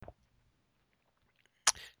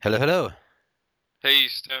Hello, hello. Hey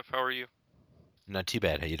Steph, how are you? Not too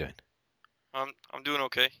bad. How you doing? I'm doing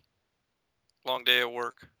okay. Long day at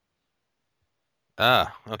work.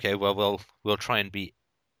 Ah, okay. Well, we'll try and be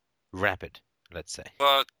rapid, let's say.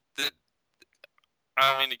 But th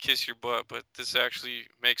I don't mean to kiss your butt, but this actually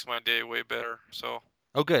makes my day way better. So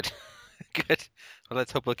Oh, good. Good. Well,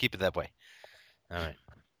 let's hope we'll keep it that way. All right.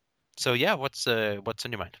 So yeah, what's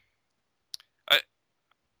on your mind? I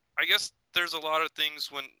I guess there's a lot of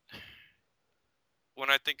things when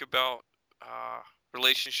I think about uh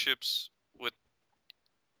relationships with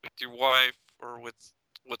with your wife or with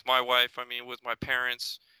my wife, I mean with my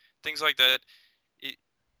parents, things like that. It,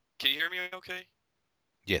 can you hear me okay?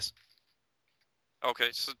 Yes.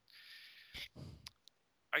 Okay, so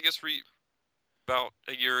I guess about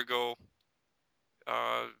a year ago,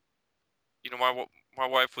 uh my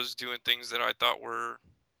wife was doing things that I thought were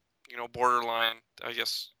borderline, I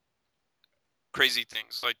guess, crazy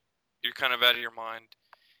things. Like you're kind of out of your mind,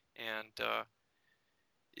 and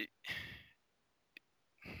it,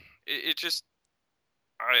 it just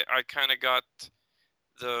I kind of got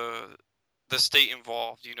the the state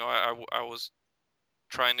involved. I was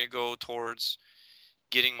trying to go towards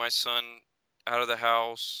getting my son out of the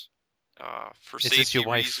house for Is this your safety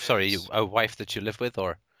wife? Sorry, reasons. a wife that you live with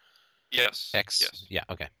or Yes, ex? yes. Yeah.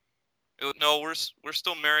 Okay. No, we're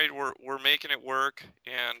still married. We're making it work,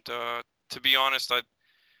 and to be honest,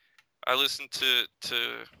 I listened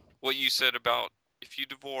to what you said about if you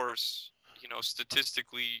divorce,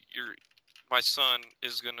 statistically, my son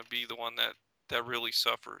is going to be the one that really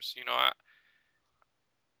suffers.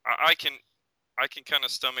 I can kind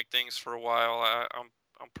of stomach things for a while.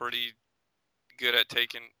 I'm pretty good at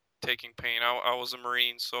taking pain. I was a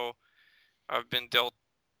Marine, so I've been dealt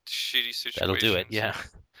shitty That'll do it. situations, Yeah.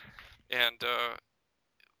 and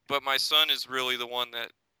but my son is really the one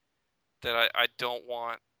that I don't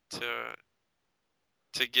want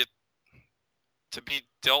to get to be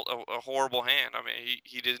dealt a horrible hand. I mean,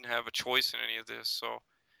 he didn't have a choice in any of this. So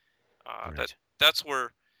Right. that's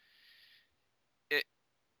where it.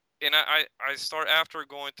 And I start after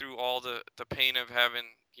going through all the pain of having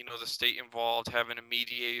the state involved, having a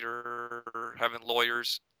mediator, having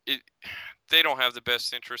lawyers. It they don't have the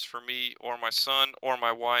best interest for me or my son or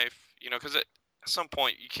my wife. Because at some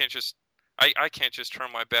point you can't just I can't just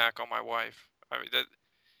turn my back on my wife. I mean that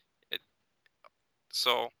it,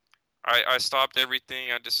 so I stopped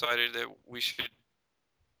everything. I decided that we should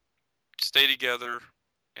stay together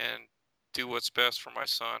and do what's best for my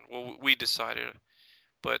son. Well, we decided,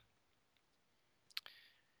 but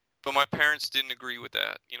my parents didn't agree with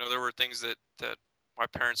that. There were things that my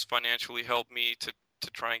parents financially helped me to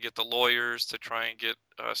try and get the lawyers, to try and get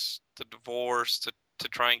us the divorce, to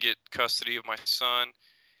try and get custody of my son.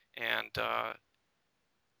 And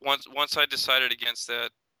once I decided against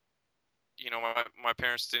that, my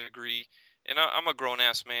parents didn't agree. And I'm a grown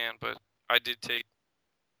ass man, but I did take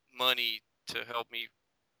money to help me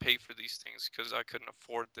pay for these things because I couldn't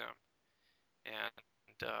afford them.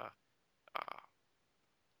 And uh,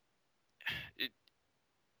 it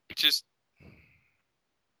it just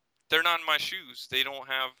they're not in my shoes. They don't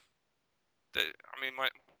have the. I mean,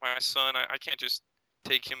 my son. I can't just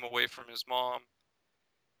take him away from his mom.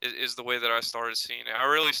 Is the way that I started seeing it. I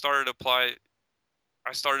really started to apply.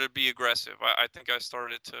 I started to be aggressive. I think I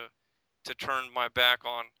started to turn my back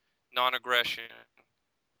on non-aggression,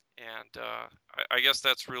 and I guess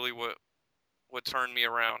that's really what turned me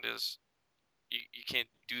around is you can't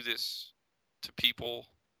do this to people.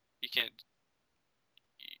 You can't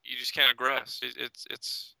you just can't aggress.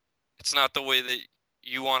 It's not the way that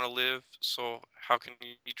you want to live. So how can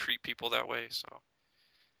you treat people that way? So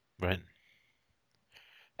Right.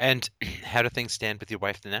 And how do things stand with your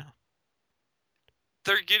wife now?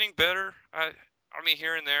 they're getting better. I mean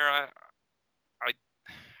here and there. I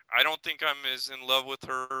I don't think I'm as in love with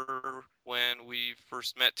her when we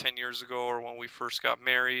first met 10 years ago or when we first got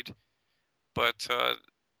married. But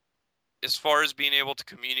as far as being able to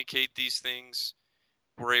communicate these things,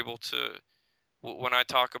 we're able to. When I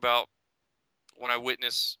talk about when I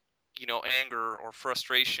witness, anger or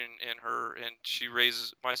frustration in her, and she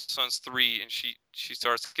raises my son's 3, and she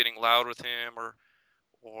starts getting loud with him,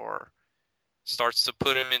 or starts to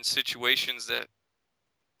put him in situations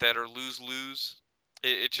that are lose lose.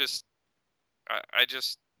 It just I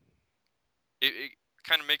just it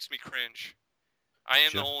kind of makes me cringe. I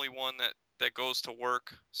am the Sure. only one that goes to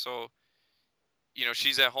work, so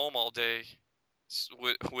she's at home all day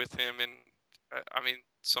with him, and I mean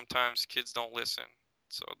sometimes kids don't listen,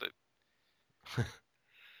 so that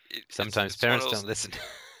Sometimes it's one of parents those. don't listen.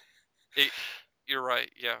 It, you're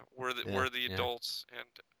right. Yeah, Yeah, we're the yeah. adults, and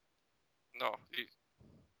no,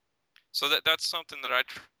 So that's something that I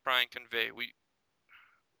try and convey. We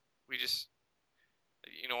just,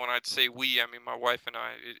 when I'd say we, I mean my wife and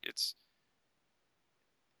I. It's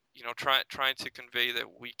trying to convey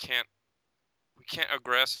that we can't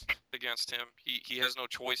aggress against him. He has no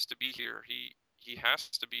choice to be here. He has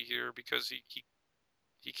to be here because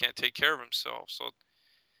he can't take care of himself. So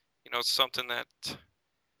it's something that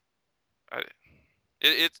I,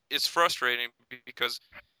 it's frustrating because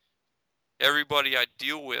everybody I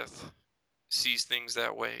deal with sees things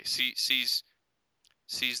that way. Sees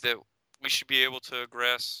that we should be able to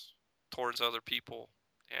aggress towards other people,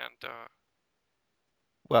 and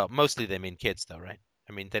Well, mostly they mean kids, though, right?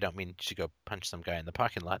 I mean, they don't mean you should go punch some guy in the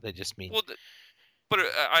parking lot. They just mean, well, but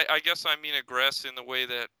I guess I mean aggress in the way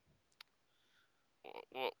that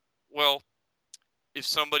well, well, if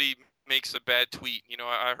somebody makes a bad tweet,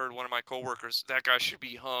 I heard one of my coworkers, that guy should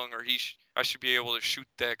be hung, or I should be able to shoot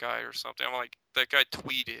that guy or something. I'm like, that guy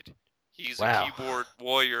tweeted. He's a wow, keyboard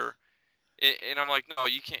warrior, and I'm like, no,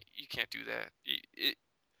 you can't do that.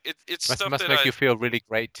 It's stuff must that make I you feel really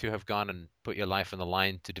great to have gone and put your life on the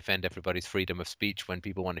line to defend everybody's freedom of speech when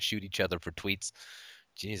people want to shoot each other for tweets.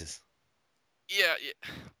 Jesus. yeah,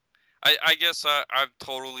 yeah. I guess I've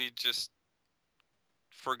totally just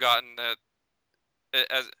forgotten that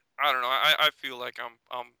as I don't know. I feel like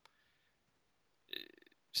I'm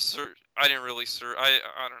I didn't really serve. I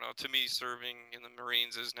don't know. To me, serving in the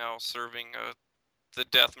Marines is now serving the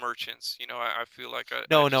death merchants. I feel like I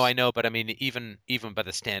No, no, I just know, but I mean, even by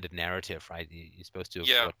the standard narrative, right? You're supposed to have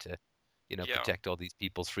yeah, fought to, yeah, protect all these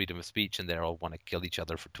people's freedom of speech, and they all want to kill each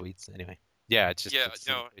other for tweets. Anyway, yeah, yeah. it's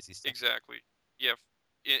some No, crazy stuff. exactly. Yeah,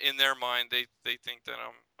 in their mind, they think that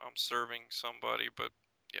I'm serving somebody, but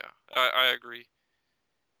yeah, I agree.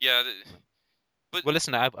 Yeah, but Well,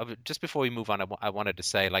 listen, just before we move on, I wanted to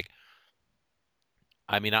say, like,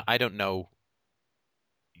 I mean, I don't know,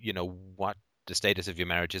 what the status of your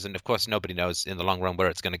marriage is, and of course, nobody knows in the long run where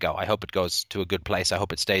it's going to go. I hope it goes to a good place. I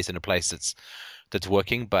hope it stays in a place that's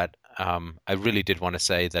working. But I really did want to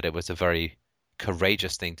say that it was a very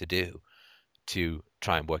courageous thing to do to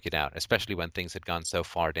try and work it out, especially when things had gone so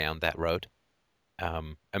far down that road.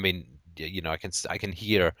 I mean, I can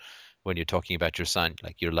hear when you're talking about your son,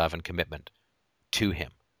 like your love and commitment to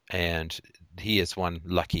him, and he is one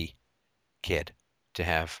lucky kid to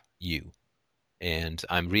have you. And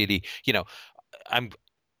I'm really, I'm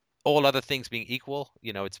all other things being equal,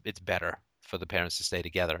 it's better for the parents to stay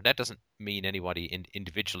together. That doesn't mean anybody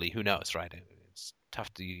individually. Who knows, right? It's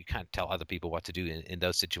tough to you can't tell other people what to do in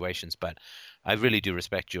those situations. But I really do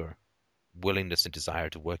respect your willingness and desire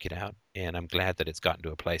to work it out, and I'm glad that it's gotten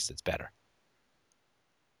to a place that's better.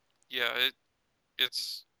 yeah,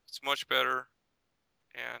 it's much better,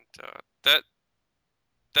 and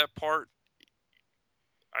that part.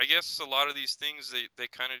 I guess a lot of these things they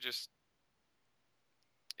kind of just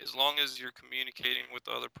as long as you're communicating with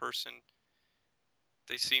the other person,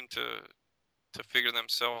 they seem to figure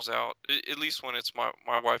themselves out. At least when it's my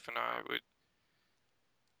wife and I would,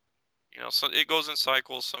 so it goes in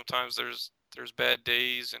cycles. Sometimes there's bad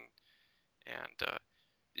days, and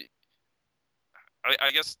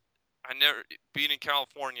I guess I never being in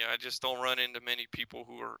California, I just don't run into many people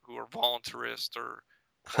who are voluntarist or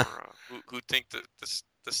who think that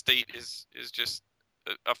the state is just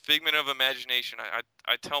a figment of imagination.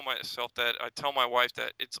 I tell myself that. I tell my wife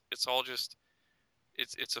that it's all just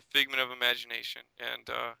it's a figment of imagination, and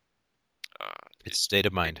It's state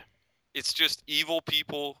of it, mind. it's just evil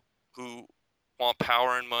people who want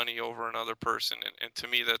power and money over another person, and to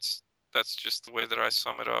me that's just the way that I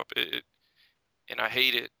sum it up. And I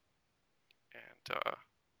hate it, and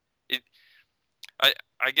it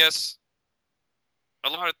I guess a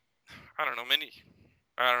lot of I don't know many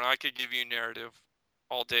I don't know I could give you a narrative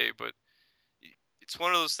all day, but it's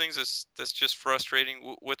one of those things that's just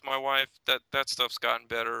frustrating with my wife. That stuff's gotten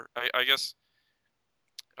better. I guess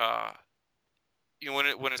uh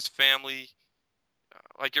when it's family,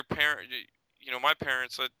 like your parent, my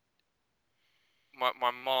parents,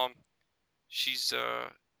 my mom, she's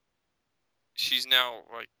she's now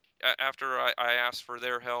like after I asked for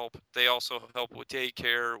their help, they also help with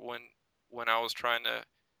daycare when I was trying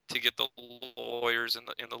to get the lawyers and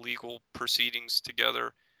the legal proceedings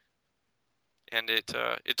together, and it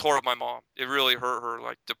tore up my mom. It really hurt her.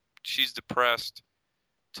 Like she's depressed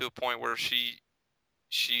to a point where she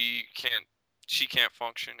can't she can't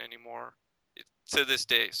function anymore to this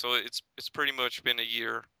day. So it's pretty much been a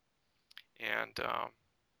year, and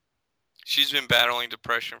she's been battling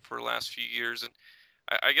depression for the last few years. And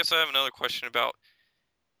I guess I have another question about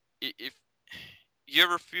if you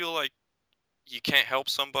ever feel like you can't help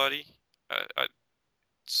somebody.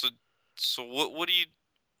 So so what do you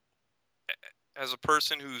as a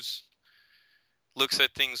person who's looks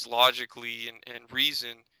at things logically and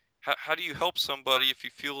reason, how do you help somebody if you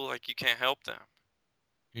feel like you can't help them?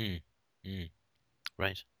 Mm, mm,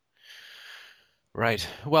 right. Right.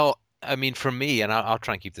 Well, I mean, for me, and I'll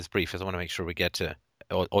try and keep this brief because I want to make sure we get to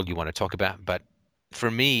all you want to talk about. But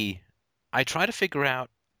for me, I try to figure out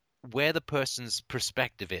where the person's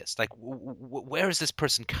perspective is. Like, where is this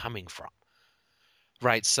person coming from?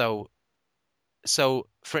 Right. So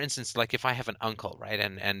for instance, like if I have an uncle, right,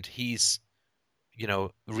 and he's,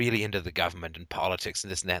 really into the government and politics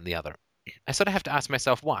and this and that and the other, I sort of have to ask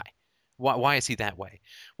myself why. Why is he that way?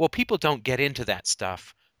 Well, people don't get into that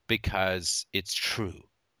stuff because it's true.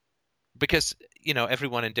 Because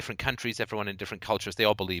everyone in different countries, everyone in different cultures, they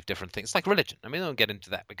all believe different things. Like religion. I mean, they don't get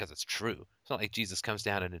into that because it's true. It's not like Jesus comes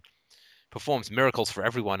down and performs miracles for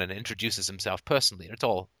everyone and introduces himself personally. It's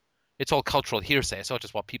all cultural hearsay. It's all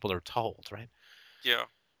just what people are told, right? Yeah,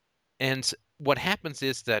 And what happens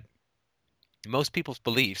is that most people's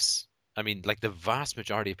beliefs, I mean, like the vast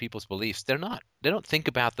majority of people's beliefs, they don't think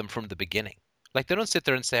about them from the beginning. Like they don't sit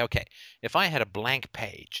there and say, okay, if I had a blank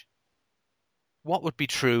page, what would be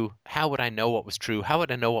true? How would I know what was true? How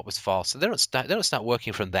would I know what was false? So they don't start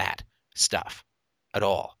working from that stuff at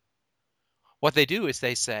all. What they do is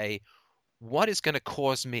they say, what is going to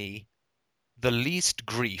cause me the least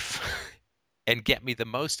grief and get me the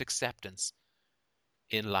most acceptance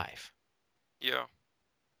in life? yeah,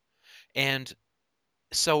 And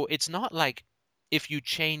so it's not like if you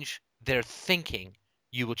change their thinking,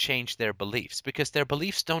 you will change their beliefs because their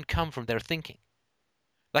beliefs don't come from their thinking.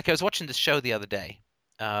 Like I was watching this show the other day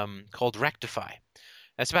called Rectify.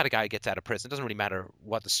 It's about a guy who gets out of prison. It doesn't really matter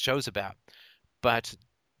what the show's about. But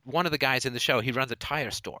one of the guys in the show, he runs a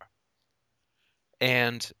tire store.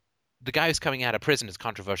 And the guy who's coming out of prison is a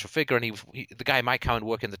controversial figure, and the guy might come and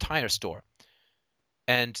work in the tire store.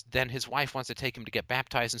 And then his wife wants to take him to get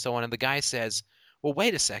baptized and so on. And the guy says, well,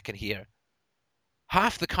 wait a second here.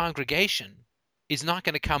 Half the congregation is not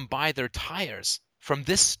going to come buy their tires from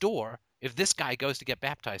this store if this guy goes to get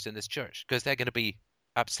baptized in this church because they're going to be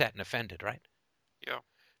upset and offended, right? yeah,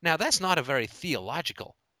 Now, that's not a very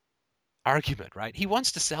theological argument, right? He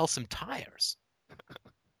wants to sell some tires.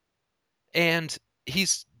 And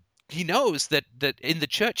he's he knows that in the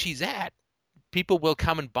church he's at, people will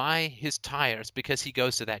come and buy his tires because he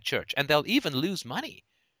goes to that church. And they'll even lose money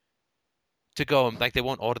to go, like they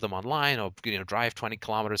won't order them online or drive 20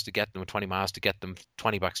 kilometers to get them, 20 miles to get them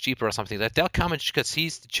 $20 cheaper or something. That they'll come and because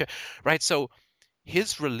he's the church, right? So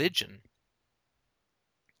his religion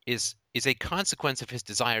is a consequence of his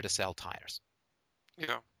desire to sell tires.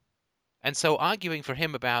 yeah, And so arguing for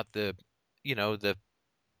him about the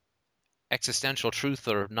existential truth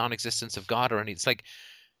or non-existence of God or anything, it's like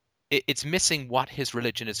it's missing what his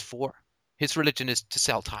religion is for. His religion is to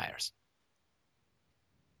sell tires.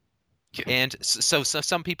 yeah, And so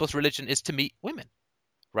some people's religion is to meet women,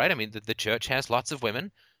 right? I mean, the church has lots of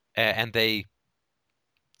women, and they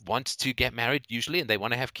want to get married usually, and they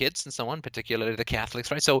want to have kids and so on, particularly the Catholics,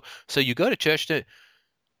 right? So you go to church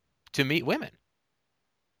to meet women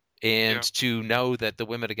and yeah, to know that the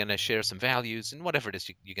women are going to share some values and whatever it is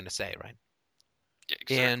you're going to say, right? yeah,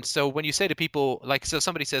 And exactly. so when you say to people, like, so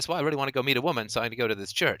somebody says, well, I really want to go meet a woman, so I'm going to go to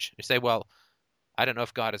this church. You say, well, I don't know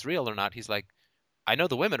if God is real or not. He's like, I know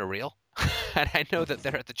the women are real, and I know that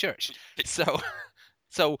they're at the church. So,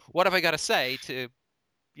 so what have I got to say to,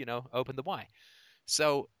 open the why?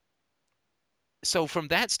 So, so from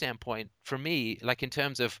that standpoint, for me, like in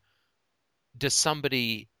terms of does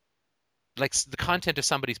somebody like the content of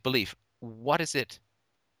somebody's belief, what is it?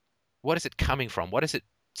 What is it coming from? What is it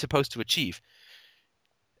supposed to achieve?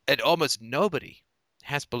 And almost nobody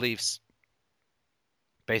has beliefs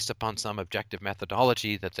based upon some objective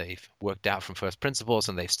methodology that they've worked out from first principles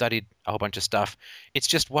and they've studied a whole bunch of stuff. It's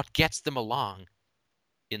just what gets them along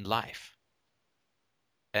in life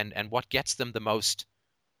and what gets them the most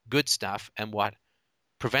good stuff and what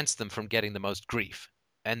prevents them from getting the most grief.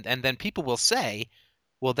 And then people will say,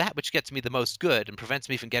 well, that which gets me the most good and prevents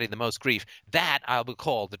me from getting the most grief, that I will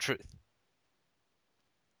call the truth.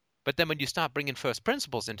 But then when you start bringing first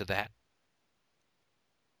principles into that,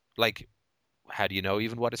 like, how do you know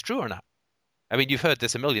even what is true or not? I mean, you've heard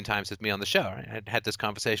this a million times with me on the show. Right? I had this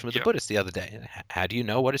conversation with a Yeah, Buddhist the other day. How do you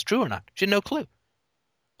know what is true or not? She had no clue.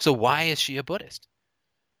 So why is she a Buddhist?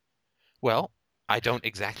 Well, I don't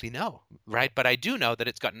exactly know, right? But I do know that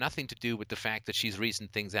it's got nothing to do with the fact that she's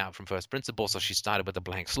reasoned things out from first principles, or she started with a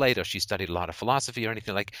blank slate, or she studied a lot of philosophy or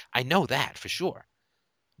anything like. I know that for sure.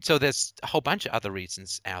 So there's a whole bunch of other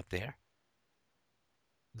reasons out there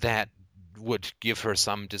that would give her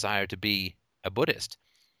some desire to be a Buddhist.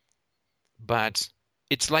 But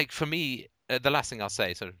it's like for me, the last thing I'll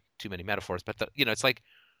say, sort of too many metaphors, but it's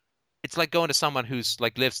like going to someone who's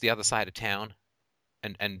like lives the other side of town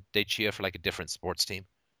and they cheer for like a different sports team,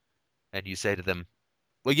 and you say to them,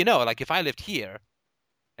 well, like if I lived here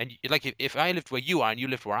and like if I lived where you are and you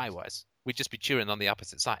lived where I was, we'd just be cheering on the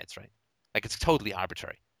opposite sides, right? Like it's totally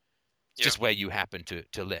arbitrary. It's Yeah. just where you happen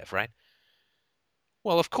to live, right?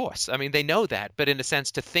 Well, of course. I mean, they know that, but in a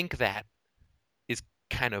sense, to think that is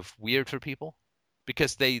kind of weird for people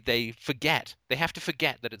because they forget. They have to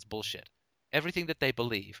forget that it's bullshit. Everything that they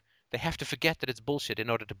believe, they have to forget that it's bullshit in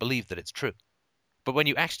order to believe that it's true. But when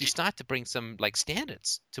you actually Y- start to bring some like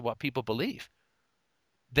standards to what people believe,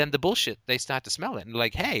 then the bullshit they start to smell it and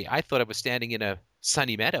like, hey, I thought I was standing in a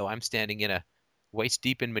sunny meadow. I'm standing in a waist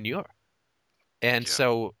deep in manure. And Yeah.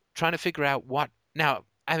 so trying to figure out what now,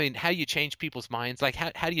 I mean, how do you change people's minds? Like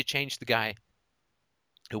how do you change the guy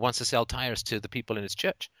who wants to sell tires to the people in his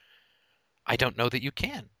church? I don't know that you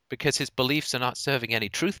can because his beliefs are not serving any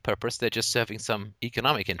truth purpose. They're just serving some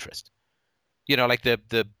economic interest. Like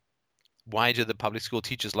the why do the public school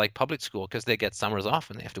teachers like public school? Because they get summers off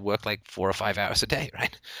and they have to work like 4 or 5 hours a day,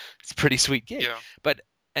 right? It's a pretty sweet gig. Yeah. But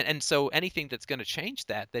and so anything that's going to change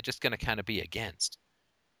that, they're just going to kind of be against.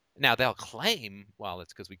 Now they'll claim, well,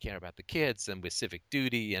 it's because we care about the kids and with civic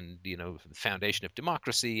duty and the foundation of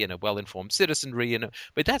democracy and a well-informed citizenry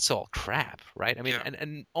but that's all crap, right? I mean, Yeah.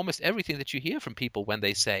 and almost everything that you hear from people when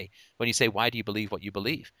you say why do you believe what you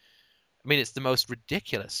believe? I mean, it's the most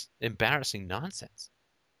ridiculous, embarrassing nonsense.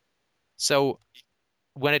 So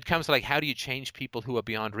when it comes to like how do you change people who are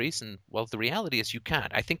beyond reason? Well, the reality is you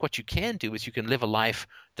can't. I think what you can do is you can live a life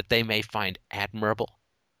that they may find admirable,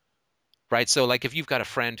 right? So like if you've got a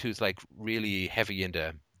friend who's like really heavy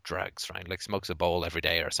into drugs, right? Like smokes a bowl every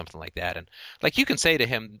day or something like that. And like you can say to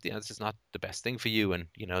him, this is not the best thing for you and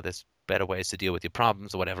there's better ways to deal with your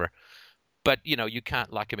problems or whatever. But you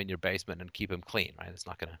can't lock him in your basement and keep him clean, right? It's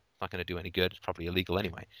not gonna do any good. It's probably illegal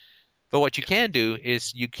anyway. But what you Yeah. can do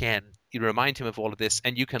is you remind him of all of this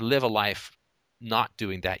and you can live a life not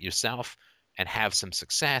doing that yourself and have some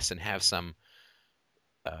success and have some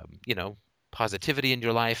positivity in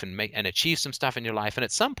your life and make and achieve some stuff in your life. And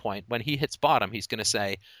at some point, when he hits bottom, he's going to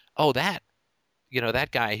say, "Oh, that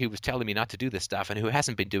guy who was telling me not to do this stuff and who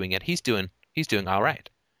hasn't been doing it, he's doing all right."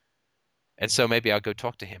 And so maybe I'll go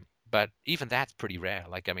talk to him. But even that's pretty rare.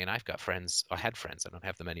 Like, I mean, I've got friends, or had friends. I don't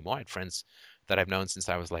have them anymore. I had friends that I've known since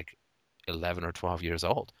I was like 11 or 12 years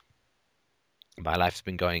old. My life's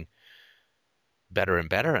been going better and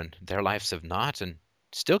better, and their lives have not, and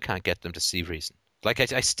still can't get them to see reason. Like,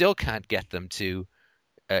 I still can't get them to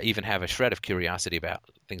even have a shred of curiosity about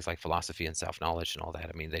things like philosophy and self-knowledge and all that.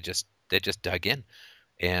 I mean, they just dug in,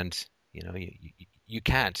 and you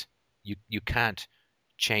can't you can't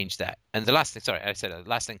change that. And the last thing, sorry, I said the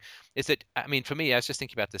last thing is that I mean, for me, I was just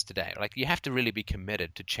thinking about this today. Like, you have to really be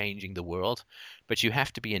committed to changing the world, but you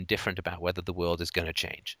have to be indifferent about whether the world is going to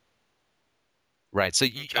change. Right. So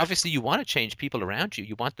Okay. obviously you want to change people around you.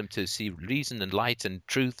 You want them to see reason and light and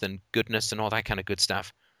truth and goodness and all that kind of good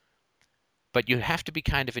stuff. But you have to be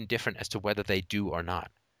kind of indifferent as to whether they do or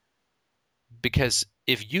not. Because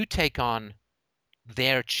if you take on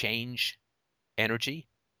their change energy,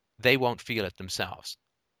 they won't feel it themselves.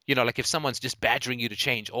 Like if someone's just badgering you to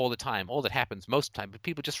change all the time, all that happens most of the time, but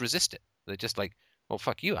people just resist it. They're just like, well,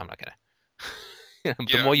 fuck you. I'm not gonna.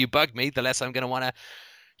 The Yeah. more you bug me, the less I'm gonna want to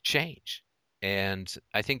change. And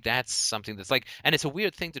I think that's something that's like, and it's a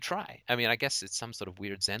weird thing to try. I mean, I guess it's some sort of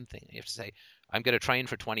weird Zen thing. You have to say, I'm going to train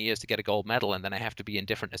for 20 years to get a gold medal, and then I have to be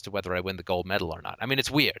indifferent as to whether I win the gold medal or not. I mean,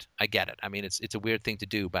 it's weird. I get it. I mean, it's a weird thing to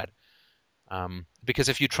do, but because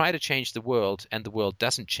if you try to change the world and the world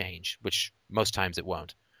doesn't change, which most times it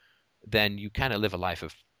won't, then you kind of live a life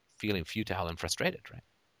of feeling futile and frustrated, right?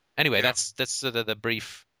 Anyway, Yeah. that's sort of the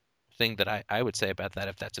brief thing that I would say about that,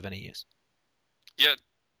 if that's of any use. Yeah.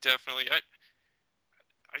 Definitely.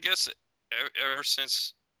 I guess ever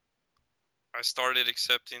since I started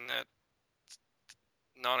accepting that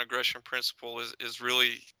non-aggression principle is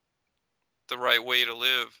really the right way to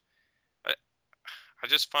live, I I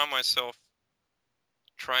just find myself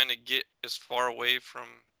trying to get as far away from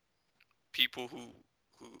people who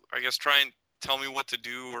I guess try and tell me what to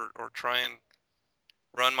do or try and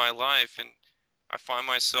run my life, and I find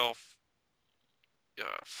myself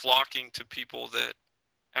flocking to people that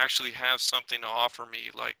actually have something to offer me,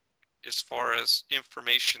 like as far as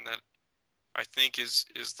information that I think is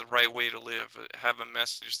the right way to live, have a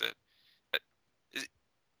message that is,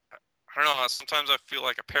 I don't know. Sometimes I feel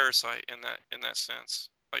like a parasite in that sense.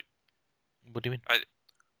 Like What do you mean? I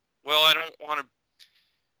well, I don't want to.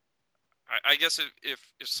 I guess if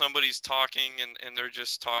somebody's talking and they're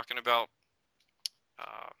just talking about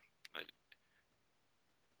uh,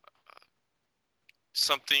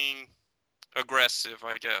 something aggressive,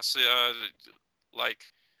 I guess. Like,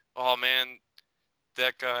 oh man,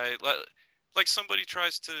 that guy, like somebody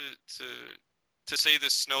tries to to say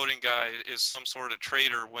this Snowden guy is some sort of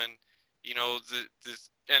traitor when the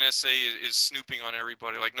NSA is snooping on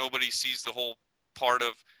everybody. Like nobody sees the whole part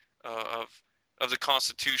uh, of of the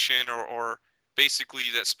Constitution, or basically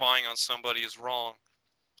that spying on somebody is wrong.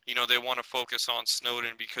 They want to focus on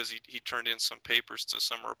Snowden because he turned in some papers to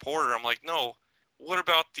some reporter. I'm like, no, what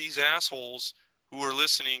about these assholes who are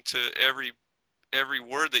listening to every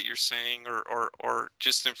word that you're saying, or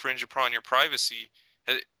just infringe upon your privacy?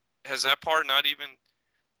 Has that part not even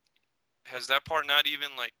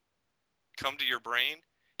like come to your brain?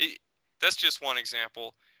 It, that's just one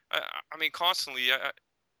example. I mean, constantly, I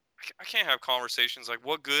can't have conversations like,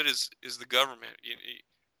 what good is the government?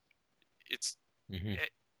 It's Hmm.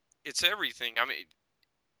 it's everything. I mean,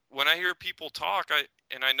 when I hear people talk,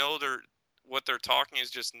 I know what they're talking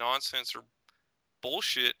is just nonsense or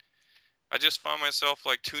bullshit. I just find myself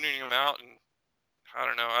like tuning them out, and I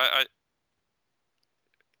don't know.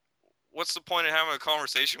 What's the point of having a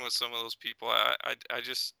conversation with some of those people? I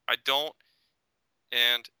don't,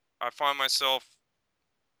 and I find myself,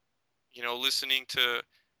 listening to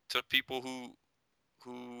people who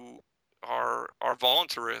are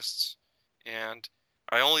voluntarists, and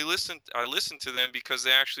I listen to them because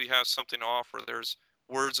they actually have something to offer. There's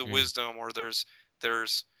words of Mm, wisdom, or there's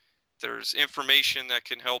there's information that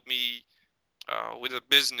can help me with a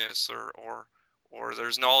business, or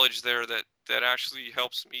there's knowledge there that actually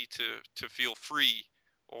helps me to feel free,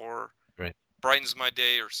 or right. brightens my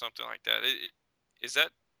day, or something like that. Is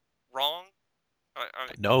that wrong? I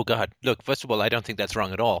No, God. Look, first of all, I don't think that's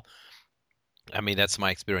wrong at all. I mean, that's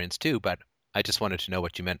my experience too, but I just wanted to know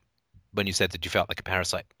what you meant when you said that you felt like a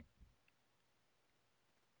parasite.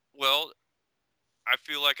 Well, I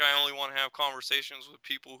feel like I only want to have conversations with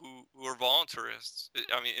people who are voluntarists.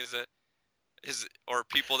 I mean, or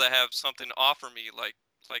people that have something to offer me, like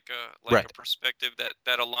a Right. perspective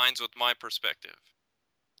that aligns with my perspective.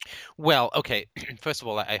 Well, okay. First of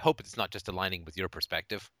all, I hope it's not just aligning with your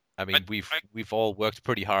perspective. I I mean, we've I we've all worked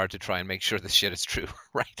pretty hard to try and make sure this shit is true,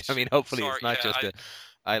 right? I mean, hopefully sorry, it's not yeah, just a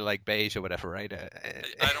I like beige or whatever, right?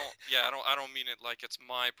 I don't, yeah, I don't mean it like it's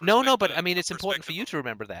my No, no, perspective, but I mean, the it's important for perspective you of. to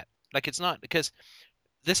remember that. Like, it's not because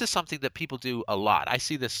this is something that people do a lot. I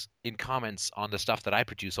see this in comments on the stuff that I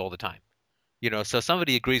produce all the time. So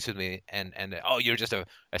somebody agrees with me and oh, you're just a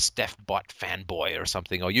Steph Bot fanboy or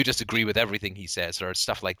something, or you just agree with everything he says or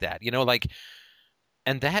stuff like that. Like,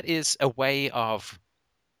 and that is a way of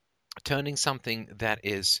turning something that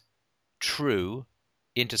is true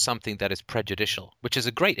into something that is prejudicial, which is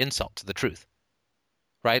a great insult to the truth,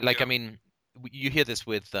 right? Like, I Yeah, mean, you hear this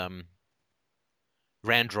with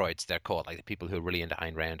Randroids, they're called, like the people who are really into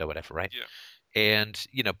Ayn Rand or whatever, right? yeah, And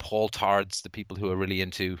Paul Tards, the people who are really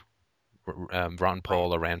into Ron wrong,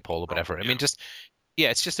 Paul or Rand Paul or wrong, whatever. I yeah, mean, just yeah,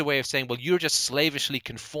 it's just a way of saying, well, you're just slavishly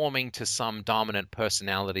conforming to some dominant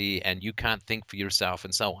personality and you can't think for yourself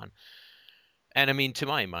and so on. And I mean, to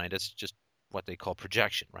my mind, it's just what they call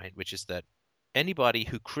projection, right? Which is that anybody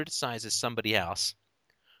who criticizes somebody else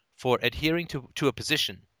for adhering to a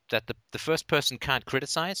position that the first person can't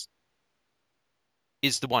criticize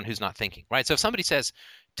is the one who's not thinking, right? So if somebody says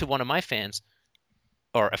to one of my fans,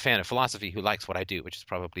 or a fan of philosophy who likes what I do, which is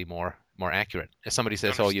probably more accurate. If somebody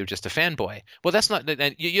I says, "Oh, you're understand. just a fanboy," well, that's not.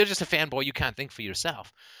 You're just a fanboy. You can't think for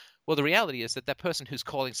yourself. Well, the reality is that that person who's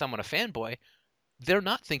calling someone a fanboy, they're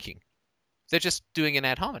not thinking. They're just doing an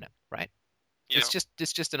ad hominem, right? It's Yeah, just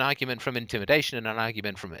an argument from intimidation and an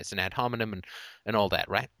argument from it's an ad hominem and all that,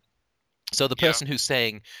 right? So the yeah, person who's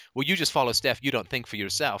saying, "Well, you just follow Steph, you don't think for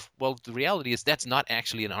yourself." Well, the reality is that's not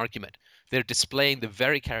actually an argument. They're displaying the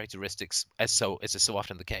very characteristics as is so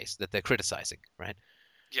often the case that they're criticizing, right?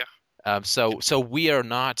 yeah, So we are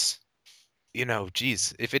not,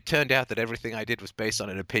 geez, if it turned out that everything I did was based on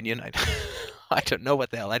an opinion, I don't know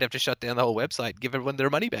what the hell. I'd have to shut down the whole website, give everyone their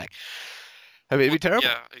money back. I mean, it'd well, be terrible.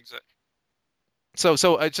 yeah, exactly.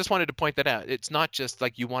 So I just wanted to point that out. It's not just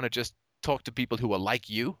like you want to just talk to people who are like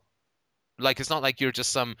you. Like it's not like you're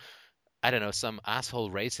just some, I don't know, some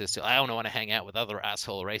asshole racist. I don't want to hang out with other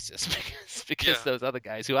asshole racists because Yeah, those other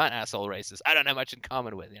guys who aren't asshole racists, I don't have much in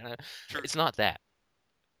common with. true. It's not that.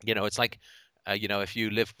 It's like, if you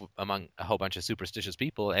live among a whole bunch of superstitious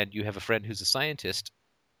people and you have a friend who's a scientist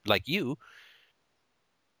like you,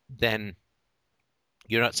 then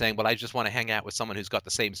you're not saying, well, I just want to hang out with someone who's got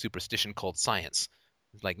the same superstition called science.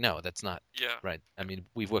 Like, no, that's not Yeah, right. I mean,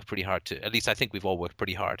 we've worked pretty hard at least I think we've all worked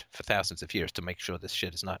pretty hard for thousands of years to make sure this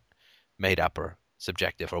shit is not made up or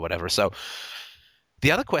subjective or whatever. So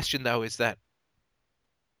The other question, though, is that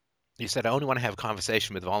you said I only want to have a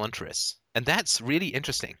conversation with voluntarists, and that's really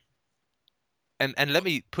interesting. And let Well,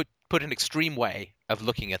 me put an extreme way of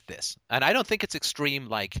looking at this. And I don't think it's extreme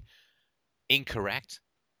like incorrect.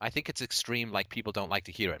 I think it's extreme like people don't like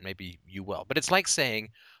to hear it. Maybe you will. But it's like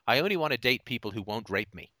saying I only want to date people who won't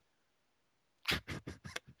rape me.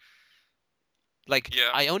 Like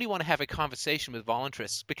yeah, I only want to have a conversation with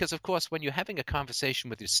voluntarists because of course when you're having a conversation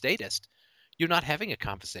with your statist, you're not having a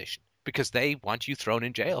conversation because they want you thrown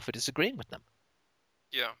in jail for disagreeing with them.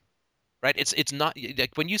 yeah, Right? It's not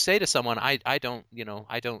like when you say to someone, I don't,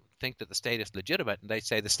 I don't think that the state is legitimate, and they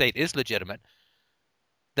say the state is legitimate,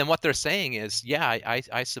 then what they're saying is, yeah,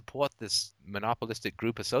 I support this monopolistic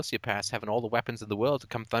group of sociopaths having all the weapons in the world to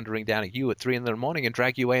come thundering down at you at 3 in the morning and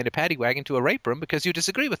drag you away in a paddy wagon to a rape room because you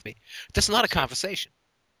disagree with me. That's not a exactly. conversation.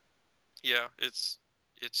 Yeah, it's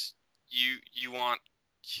you want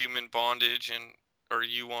human bondage and or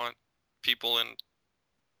you want people in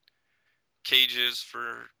cages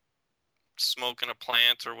for smoking a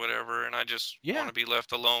plant or whatever, and I just want Yeah. to be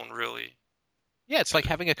left alone, really. Yeah, it's like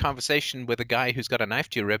And having a conversation with a guy who's got a knife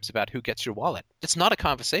to your ribs about who gets your wallet. It's not a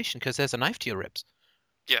conversation because there's a knife to your ribs.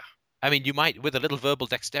 yeah, I mean, you might, with a little verbal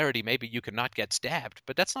dexterity, maybe you could not get stabbed,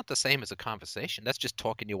 but that's not the same as a conversation. That's just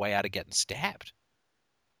talking your way out of getting stabbed.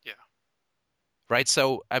 yeah, Right?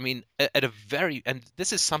 So, I mean, at a very, and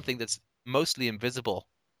this is something that's mostly invisible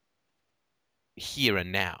here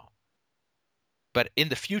and now, but in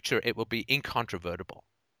the future, it will be incontrovertible.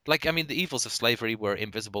 Like, I mean, the evils of slavery were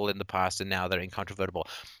invisible in the past and now they're incontrovertible.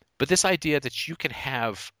 But this idea that you can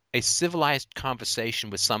have a civilized conversation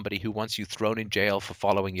with somebody who wants you thrown in jail for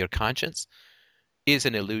following your conscience is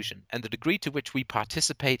an illusion. And the degree to which we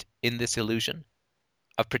participate in this illusion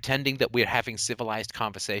of pretending that we're having civilized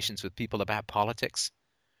conversations with people about politics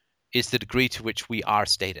is the degree to which we are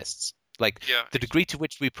statists. Like yeah, the degree to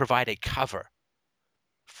which we provide a cover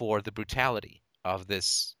for the brutality of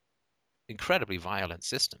this incredibly violent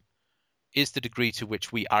system is the degree to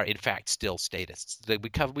which we are in fact still statists. That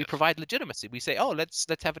we yes, provide legitimacy. We say, oh, let's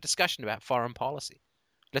have a discussion about foreign policy.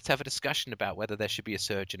 Let's have a discussion about whether there should be a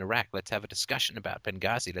surge in Iraq. Let's have a discussion about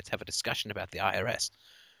Benghazi. Let's have a discussion about the IRS.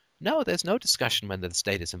 No, there's no discussion when the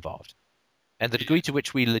state is involved. And the degree to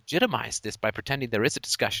which we legitimize this by pretending there is a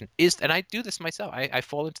discussion is, and I do this myself, I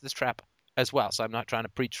fall into this trap as well. So I'm not trying to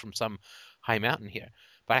preach from some high mountain here.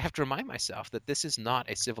 But I have to remind myself that this is not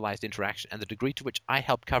a civilized interaction. And the degree to which I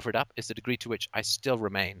help cover it up is the degree to which I still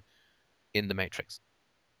remain in the matrix.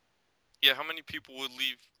 yeah. How many people would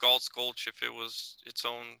leave Galt's Gulch if it was its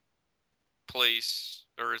own place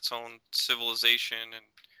or its own civilization and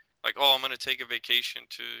like, oh, I'm gonna take a vacation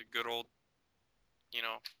to good old,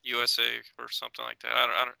 USA or something like that.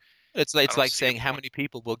 I It's don't like see a saying how point. many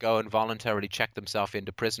people will go and voluntarily check themselves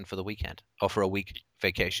into prison for the weekend or for a week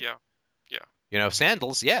vacation. Yeah, yeah,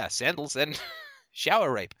 Sandals, yeah, sandals and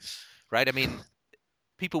shower rape, right? I mean,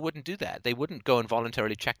 people wouldn't do that. They wouldn't go and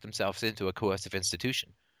voluntarily check themselves into a coercive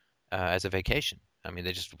institution as a vacation. I mean,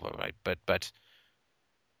 they just right, but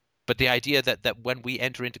the idea that when we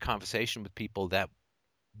enter into conversation with people that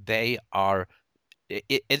they are,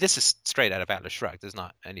 this is straight out of Atlas Shrugged. There's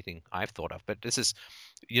not anything I've thought of, but this is,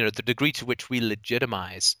 the degree to which we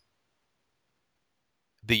legitimize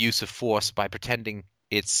the use of force by pretending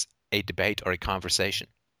it's a debate or a conversation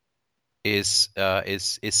is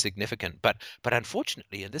significant. But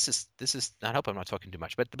unfortunately, and this is I hope I'm not talking too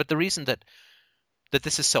much, but the reason that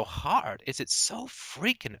this is so hard is it's so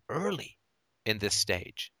freaking early in this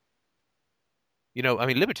stage. I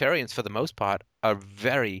mean, libertarians for the most part are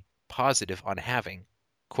very positive on having,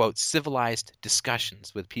 quote, civilized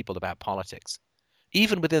discussions with people about politics,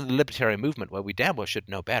 even within the libertarian movement where we damn well should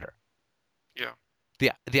know better. yeah,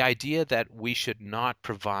 The idea that we should not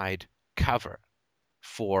provide cover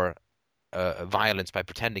for violence by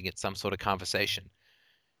pretending it's some sort of conversation,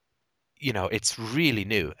 it's really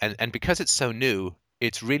new. And because it's so new,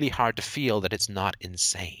 it's really hard to feel that it's not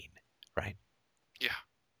insane, right? yeah,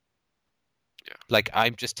 yeah, Like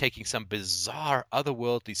I'm just taking some bizarre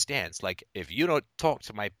otherworldly stance. Like if you don't talk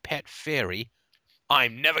to my pet fairy,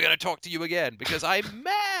 I'm never going to talk to you again because I'm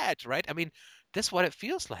mad, right? I mean, that's what it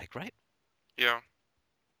feels like, right? yeah.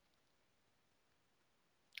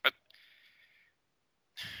 I,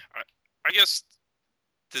 I, I guess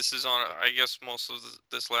this is on. I guess most of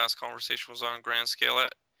this last conversation was on a grand scale.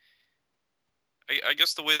 I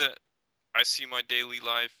guess the way that I see my daily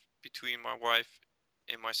life between my wife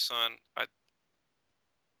and my son, I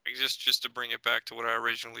guess just to bring it back to what I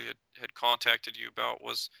originally had contacted you about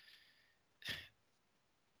was,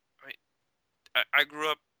 I grew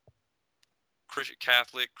up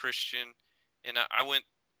Catholic Christian, and I went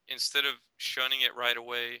instead of shunning it right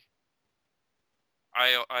away,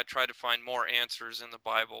 I try to find more answers in the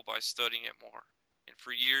Bible by studying it more. And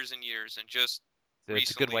for years and years, and just So it's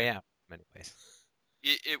a good recently, way out in many ways.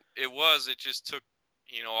 it just took,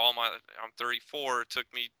 I'm 34. It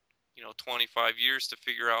took me, 25 years to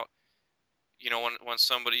figure out, when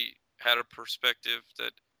somebody had a perspective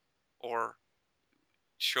that, or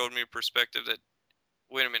showed me a perspective that,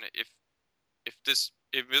 wait a minute, if this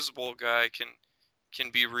invisible guy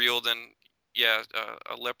can be real, then yeah,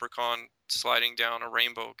 a leprechaun sliding down a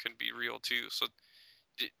rainbow can be real too. So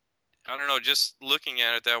I don't know, just looking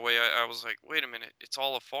at it that way, I was like, wait a minute, it's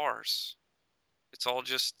all a farce. It's all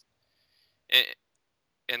just, and,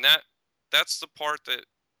 and that's the part that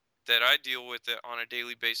I deal with it on a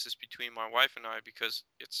daily basis between my wife and I, because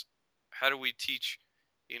it's, how do we teach,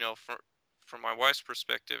 from my wife's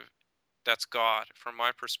perspective, that's God. From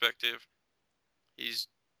my perspective, he's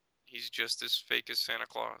he's just as fake as Santa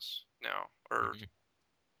Claus now, or Hmm.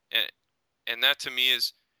 and, and that to me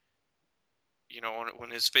is,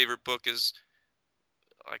 when his favorite book is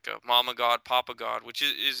like a Mama God, Papa God, which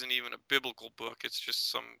isn't even a biblical book. It's just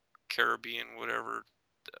some Caribbean whatever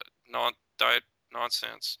non diet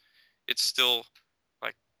nonsense. It's still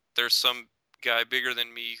like there's some guy bigger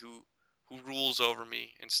than me who rules over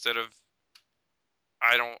me, instead of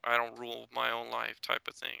I don't rule my own life type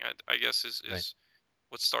of thing. I guess is Right, is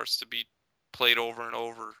what starts to be played over and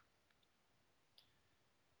over.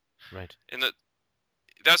 right. And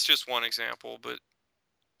that's just one example, but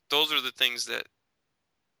those are the things that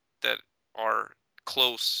are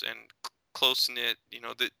close and close knit,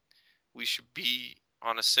 that we should be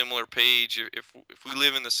on a similar page. If we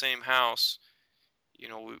live in the same house,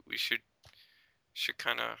 we should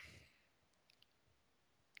kind of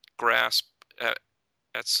grasp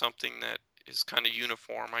at something that is kind of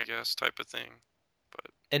uniform, I guess, type of thing.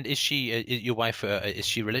 But And is she, your wife, is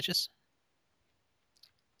she religious?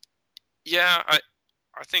 yeah, I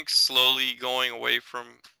think slowly going away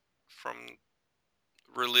from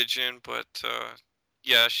religion, but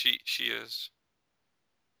yeah, she is.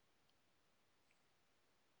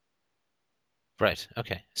 Right.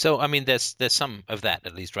 Okay. So, I mean, there's some of that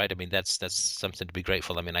at least, right? I mean, that's something to be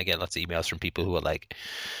grateful. I mean, I get lots of emails from people who are like,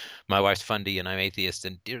 "My wife's fundy and I'm atheist,"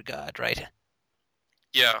 and dear God, right?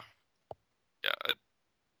 Yeah, yeah.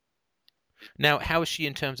 Now, how is she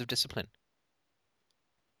in terms of discipline?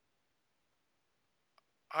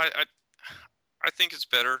 I I think it's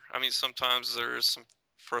better. I mean, sometimes there is some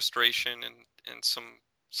frustration and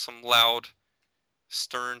some loud,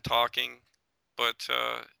 stern talking, but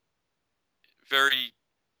very.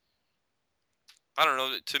 I don't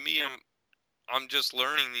know. To me, I'm just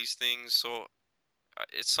learning these things, so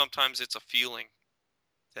it's sometimes it's a feeling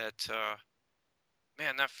that,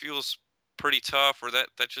 man, that feels pretty tough, or that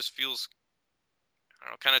just feels, I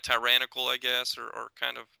don't know, kind of tyrannical, I guess, or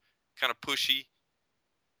kind of pushy,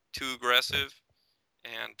 too Right. aggressive,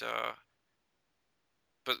 and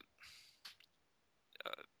but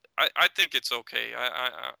uh, I think it's okay.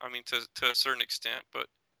 I mean, to a certain extent, but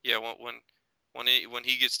yeah, when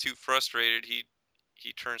he gets too frustrated,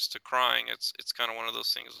 he turns to crying. It's kind of one of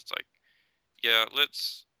those things. It's like, yeah,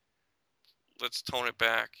 let's tone it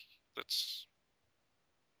back. Let's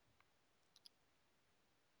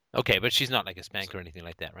Okay, but she's not like a so, spank or anything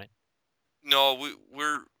like that, right? no,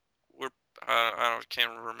 we're I don't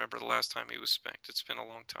can't remember the last time he was spanked. It's been a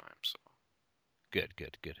long time. So Good,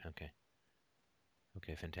 good, good. Okay.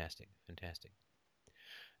 Okay, fantastic, fantastic.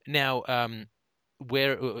 Now,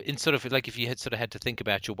 where in sort of like if you had sort of had to think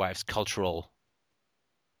about your wife's cultural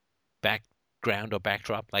background or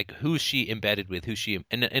backdrop, like who's she embedded with? Who's she,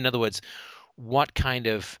 in other words, what kind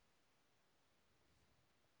of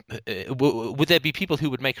would there be people who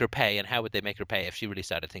would make her pay, and how would they make her pay if she really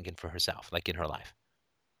started thinking for herself, like in her life?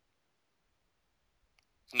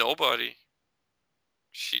 nobody,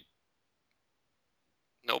 she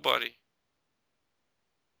nobody.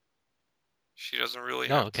 She doesn't really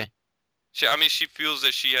No, have to. okay. I mean, she feels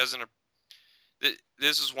that she hasn't.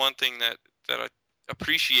 This is one thing that I,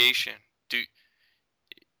 appreciation. Do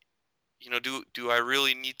do I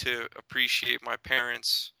really need to appreciate my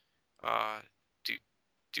parents? Uh,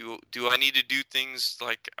 do do I need to do things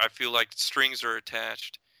like I feel like strings are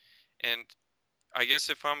attached? And I guess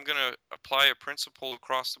if I'm gonna apply a principle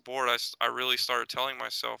across the board, I really started telling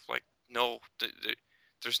myself like, no,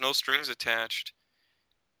 there's no strings attached.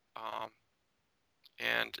 Um,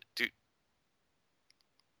 and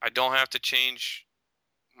I don't have to change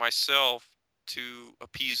myself to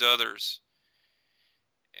appease others.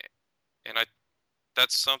 And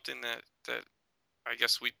that's something that I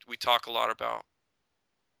guess we talk a lot about,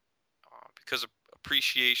 because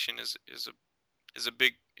appreciation is a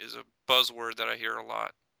is a buzzword that I hear a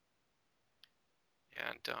lot.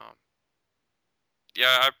 And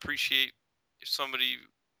yeah, I appreciate if somebody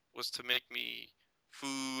was to make me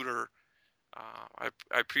food, or I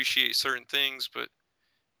appreciate certain things, but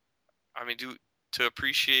I mean, to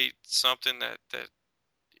appreciate something that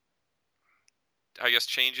I guess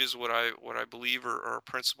changes what I believe, or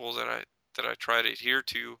principles that I try to adhere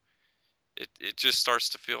to, it just starts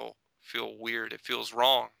to feel weird. It feels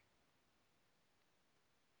wrong.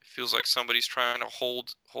 It feels like somebody's trying to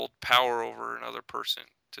hold power over another person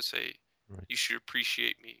to say Right. you should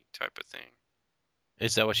appreciate me, type of thing.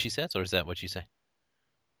 Is that what she says, or is that what you say?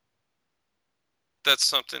 That's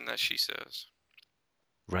something that she says.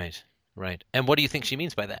 Right. Right. And what do you think she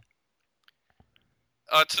means by that?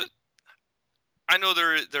 To I know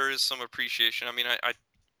there is some appreciation. I mean, I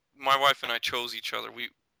my wife and I chose each other. We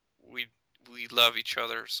we love each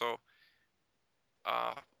other. So,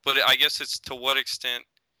 uh, but I guess it's to what extent,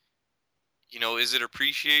 is it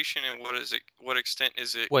appreciation, and what is it? What extent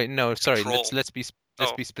is it Wait, no, sorry. Let's control? let's be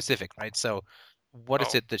let's Oh, be specific, right? So, what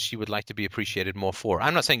is oh, it that she would like to be appreciated more for?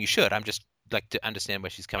 I'm not saying you should. I'm just like to understand where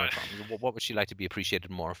she's I, coming from. What would she like to be appreciated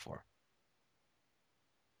more for?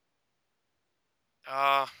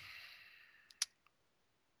 uh,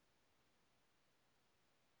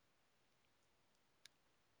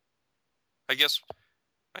 I guess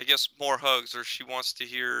I guess more hugs, or she wants to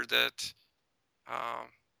hear that. Um,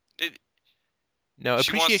 it, No,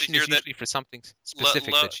 she wants to appreciation hear is that. usually for something Lo,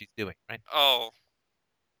 specific lo, that she's doing, right? oh,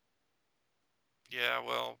 yeah.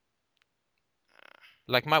 Well,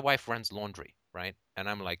 Like my wife runs laundry, right? And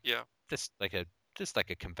I'm like, yeah, this like a just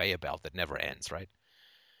like a conveyor belt that never ends, right?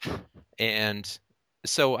 And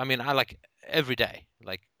so, I mean, I like every day,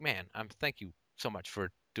 like, man, thank you so much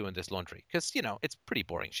for doing this laundry because it's pretty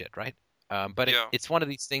boring shit, right? But yeah, it's one of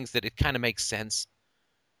these things that it kind of makes sense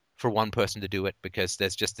for one person to do it because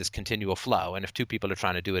there's just this continual flow, and if two people are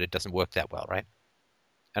trying to do it, it doesn't work that well, right?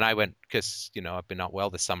 And I went because I've been not well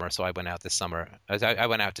this summer, so I went out this summer. I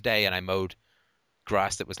went out today and I mowed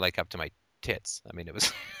grass that was like up to my tits. I mean, it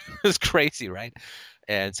was it was crazy, right?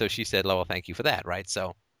 And so she said, "Oh, well, thank you for that," right?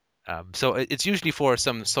 So it's usually for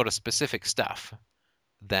some sort of specific stuff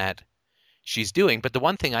that she's doing. But the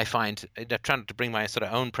one thing I find, I'm trying to bring my sort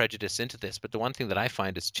of own prejudice into this, but the one thing that I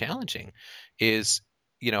find is challenging is,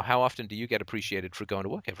 how often do you get appreciated for going to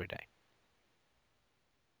work every day?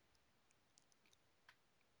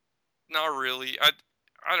 not really. I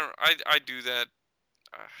don't. I do that.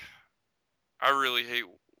 Uh, I really hate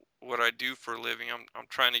what I do for a living. I'm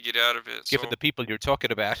trying to get out of it. Given So the people you're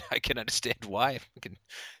talking about, I can understand why. If I can,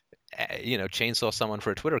 chainsaw someone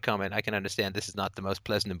for a Twitter comment, I can understand this is not the most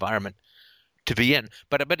pleasant environment to be in.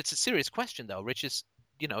 But it's a serious question though, Rich. Is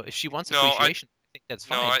if she wants no, appreciation, I think that's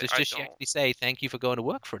no, fine. Does I does she don't. actually say thank you for going to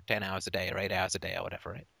work for 10 hours a day or 8 hours a day or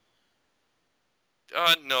whatever, right?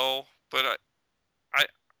 No, but I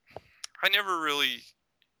I never really.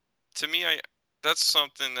 To me, that's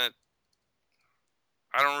something that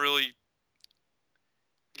I don't really.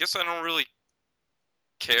 Guess I don't really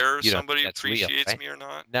care if You don't think somebody that's real, appreciates right? me or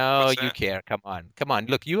not. No, What's you that? care. Come on, come on.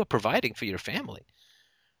 Look, you are providing for your family.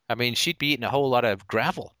 I mean, she'd be eating a whole lot of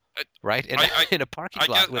gravel, I right, in I in a parking I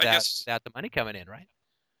lot guess I without guess without the money coming in, right?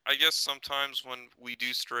 I guess sometimes when we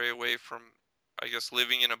do stray away from, I guess,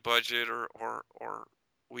 living in a budget, or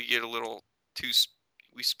we get a little too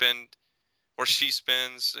we spend, or she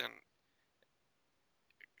spends, and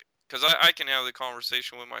because I can have the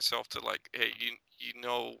conversation with myself to, like, hey,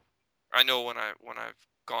 I know when I've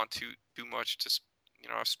gone too much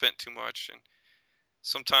I've spent too much, and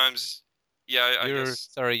sometimes, yeah, I You're guess.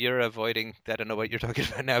 sorry, you're avoiding. I don't know what you're talking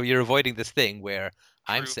about now. You're avoiding this thing where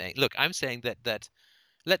I'm True. saying, look, I'm saying that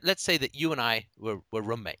let's say that you and I were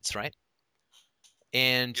roommates, right?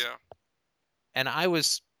 And Yeah, and I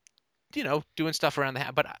was, doing stuff around the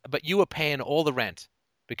house, but you were paying all the rent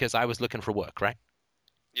because I was looking for work, right?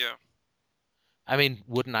 yeah, I mean,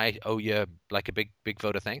 wouldn't I owe you like a big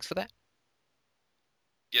vote of thanks for that?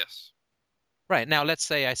 yes, Right. Now, let's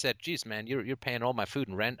say I said, geez, man, you're paying all my food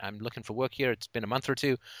and rent. I'm looking for work here. It's been a month or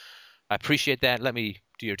two. I appreciate that. Let me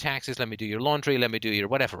do your taxes. Let me do your laundry. Let me do your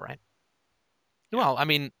whatever, right? yeah, Well, I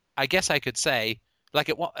mean, I guess I could say, like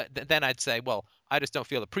then I'd say, well, I just don't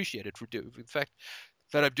feel appreciated for the fact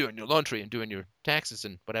that I'm doing your laundry and doing your taxes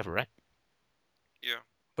and whatever, right? yeah,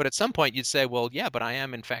 But at some point you'd say, well, yeah, but I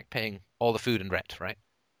am in fact paying all the food and rent, right?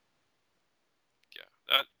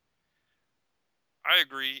 yeah. I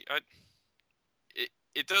agree.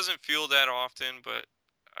 It doesn't feel that often, but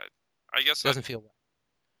I I guess I Doesn't feel right.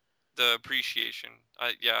 the appreciation.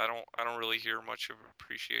 I Yeah, I don't really hear much of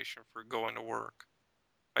appreciation for going to work.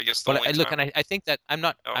 I guess the Well, only look, time. and I think that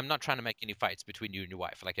Oh, I'm not trying to make any fights between you and your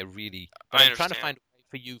wife. Like I really, but I I'm trying to understand. find a way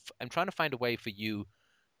for you. I'm trying to find a way for you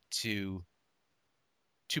to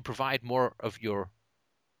provide more of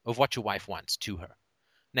what your wife wants to her.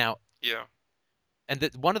 Now, Yeah, and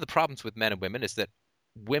that one of the problems with men and women is that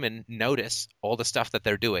women notice all the stuff that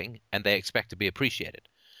they're doing and they expect to be appreciated.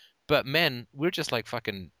 But men, we're just like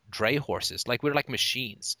fucking dray horses. Like we're like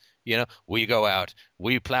machines. We go out,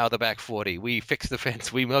 we plow the back 40, we fix the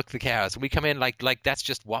fence, we milk the cows, and we come in like that's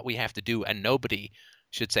just what we have to do, and nobody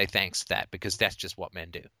should say thanks to that because that's just what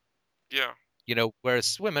men do. yeah,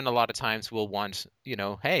 Whereas women a lot of times will want,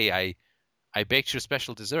 hey, I baked your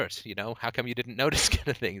special dessert, how come you didn't notice kind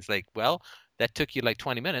of things like, well, that took you like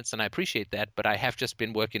 20 minutes and I appreciate that, but I have just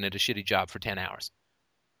been working at a shitty job for 10 hours.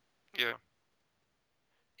 yeah.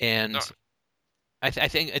 No, And I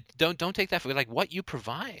think don't take that for like what you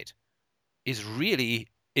provide is really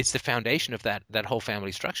it's the foundation of that whole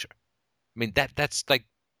family structure. I mean that's like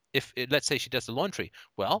if let's say she does the laundry,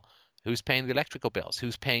 well, who's paying the electrical bills?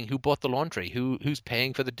 Who bought the laundry? Who's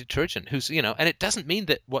paying for the detergent? And it doesn't mean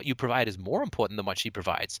that what you provide is more important than what she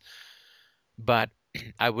provides, but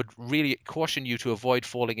I would really caution you to avoid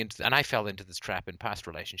falling into, and I fell into this trap in past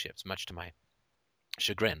relationships, much to my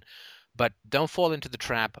chagrin, but don't fall into the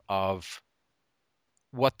trap of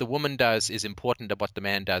what the woman does is important and what the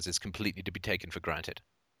man does is completely to be taken for granted.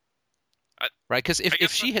 I Right? Because if, I if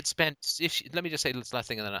guess she had spent, if she, let me just say this last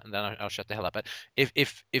thing and then I'll shut the hell up. But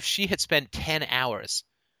if she had spent 10 hours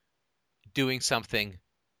doing something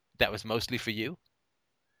that was mostly for you,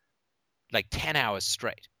 like 10 hours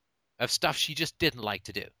straight of stuff she just didn't like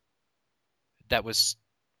to do, that was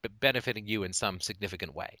benefiting you in some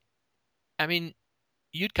significant way, I mean,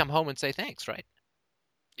 you'd come home and say thanks, right?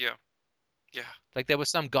 yeah, yeah, Like there was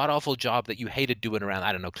some god awful job that you hated doing around,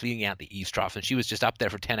 I don't know, cleaning out the eaves trough, and she was just up there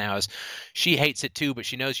for 10 hours. She hates it too, but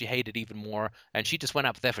she knows you hate it even more. And she just went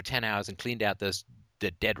up there for 10 hours and cleaned out the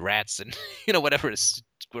dead rats and, whatever is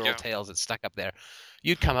squirrel yeah, tails that's stuck up there.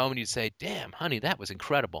 You'd come home and you'd say, damn, honey, that was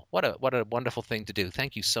incredible. What a wonderful thing to do.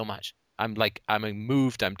 Thank you so much. I'm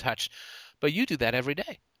moved, I'm touched. But you do that every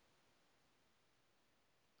day.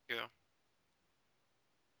 yeah,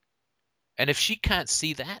 And if she can't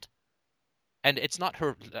see that, and it's not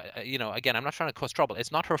her, again, I'm not trying to cause trouble.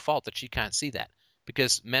 It's not her fault that she can't see that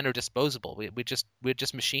because men are disposable. We're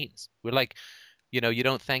just machines. We're like, you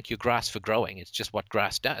don't thank your grass for growing. It's just what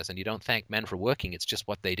grass does. And you don't thank men for working. It's just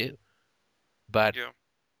what they do. But yeah,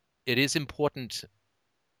 it is important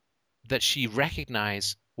that she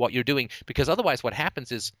recognize what you're doing because otherwise what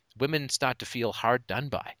happens is women start to feel hard done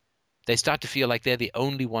by. They start to feel like they're the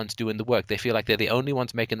only ones doing the work. They feel like they're the only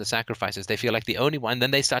ones making the sacrifices. They feel like the only one. Then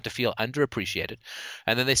they start to feel underappreciated,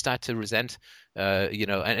 and then they start to resent, And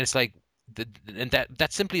it's like, and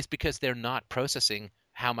that simply is because they're not processing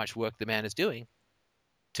how much work the man is doing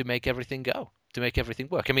to make everything go, to make everything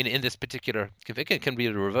work. I mean, in this particular, it can be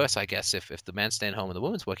the reverse, I guess, if the man's staying home and the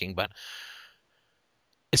woman's working. But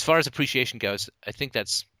as far as appreciation goes, I think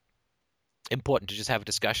that's important to just have a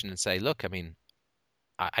discussion and say, look, I mean,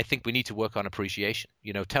 I think we need to work on appreciation.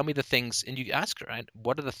 Tell me the things, and you ask her, right?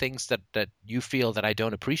 What are the things that you feel that I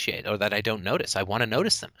don't appreciate or that I don't notice? I want to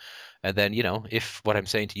notice them. And then, if what I'm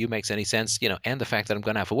saying to you makes any sense, and the fact that I'm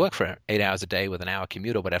going to have to work for 8 hours a day with an hour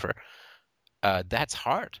commute or whatever, that's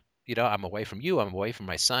hard. I'm away from you. I'm away from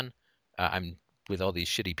my son. I'm with all these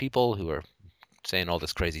shitty people who are saying all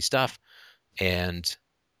this crazy stuff, and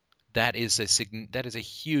that is a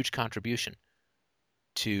huge contribution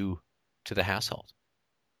to the household.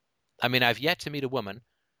 I mean, I've yet to meet a woman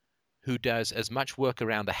who does as much work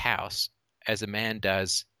around the house as a man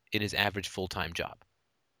does in his average full-time job.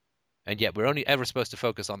 And yet we're only ever supposed to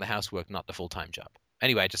focus on the housework, not the full-time job.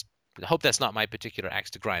 Anyway, I just hope that's not my particular axe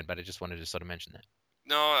to grind, but I just wanted to sort of mention that.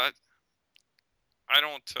 no, I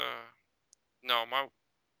don't. No,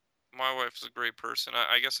 my wife's a great person.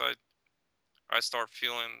 I guess I start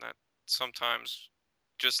feeling that sometimes,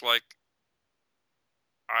 just like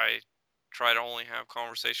I try to only have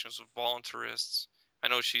conversations with voluntarists. I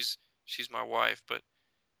know she's my wife, but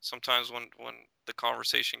sometimes when the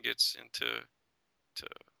conversation gets into to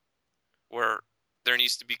where there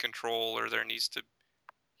needs to be control, or there needs to,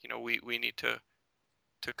 we need to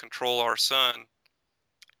control our son.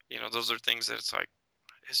 Those are things that it's like,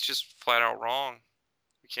 it's just flat out wrong.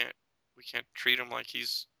 We can't we can't treat him like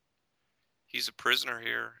he's a prisoner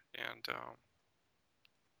here. And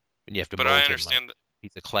And you have to but I mold him like understand that.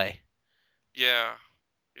 he's a clay. Yeah,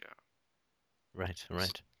 yeah. Right, So,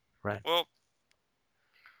 right, right. well,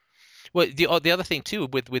 Well, the other thing too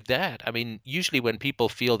with that, I mean, usually when people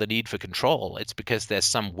feel the need for control, it's because there's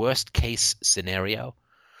some worst case scenario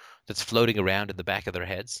that's floating around in the back of their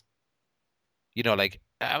heads. Like,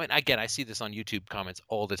 I mean, again, I see this on YouTube comments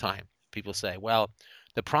all the time. People say, well,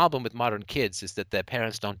 the problem with modern kids is that their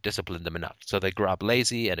parents don't discipline them enough. So they grow up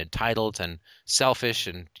lazy and entitled and selfish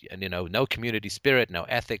and no community spirit, no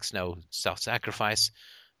ethics, no self-sacrifice.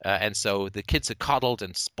 And so the kids are coddled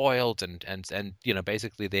and spoiled and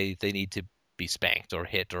basically they need to be spanked or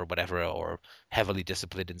hit or whatever or heavily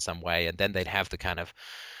disciplined in some way. And then they'd have the kind of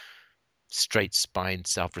straight spined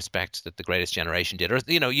self-respect that the greatest generation did. Or,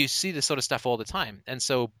 you see this sort of stuff all the time. And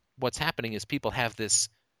so what's happening is people have this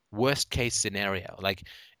worst case scenario. Like,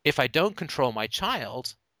 if I don't control my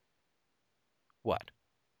child, what?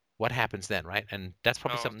 What happens then, right? And that's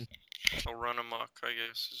probably Oh, something, they'll run amok, I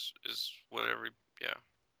guess, is what every, yeah.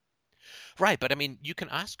 right? But I mean, you can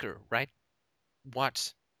ask her, right?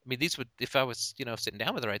 What? I mean, these would, if I was, sitting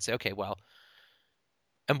down with her, I'd say, okay, well,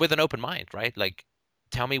 and with an open mind, right? Like,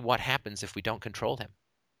 tell me what happens if we don't control him.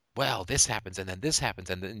 Well, this happens, and then this happens,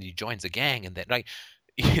 and then he joins a gang, and then like,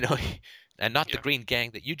 you know, and not the Yeah. green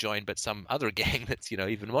gang that you joined, but some other gang that's,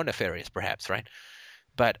 even more nefarious, perhaps, right?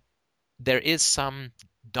 But there is some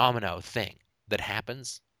domino thing that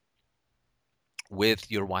happens with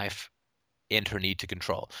your wife and her need to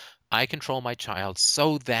control. I control my child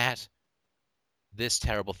so that this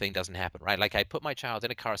terrible thing doesn't happen, right? Like I put my child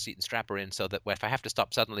in a car seat and strap her in so that if I have to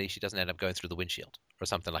stop suddenly, she doesn't end up going through the windshield or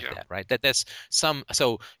something like Yeah. that, right? That there's some,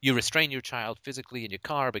 so you restrain your child physically in your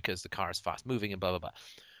car because the car is fast moving and blah, blah, blah.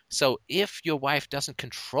 So if your wife doesn't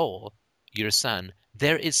control your son,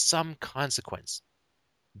 there is some consequence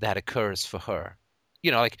that occurs for her.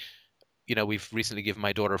 Like, we've recently given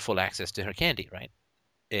my daughter full access to her candy, right?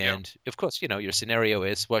 Yeah. And of course, your scenario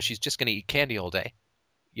is, well, she's just going to eat candy all day.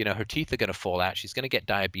 Her teeth are going to fall out. She's going to get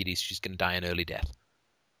diabetes. She's going to die an early death,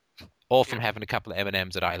 all from Yeah. having a couple of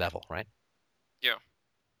M&Ms at eye level, right? Yeah.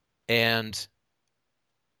 And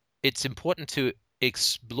it's important to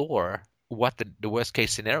explore what the worst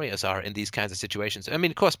case scenarios are in these kinds of situations. I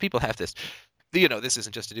mean, of course, people have this. This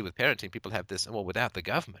isn't just to do with parenting. People have this. Well, without the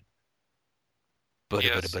government,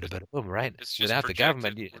 Yeah. It's, boom, right? it's just Without the projected.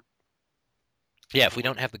 government, yeah. If People we would,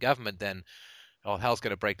 don't have the government, then all hell's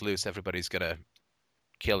going to break loose. Everybody's going to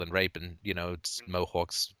kill and rape, and it's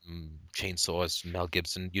mohawks, chainsaws, Mel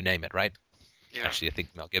Gibson, you name it, right? yeah. Actually, I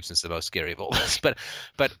think Mel Gibson's the most scary of all this. But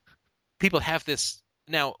people have this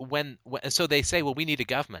now. So they say, well, we need a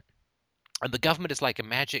government, and the government is like a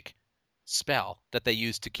magic spell that they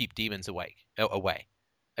use to keep demons away.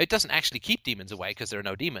 It doesn't actually keep demons away because there are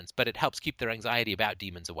no demons, but it helps keep their anxiety about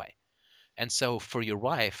demons away. And so for your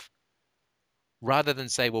wife, rather than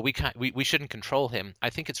say, well, we shouldn't control him, I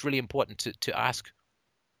think it's really important to ask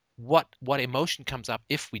what emotion comes up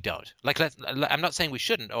if we don't. Like, I'm not saying we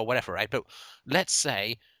shouldn't or whatever, right? But let's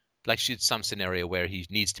say, like, she's some scenario where he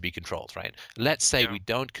needs to be controlled, right? Let's say Yeah. we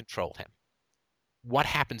don't control him. What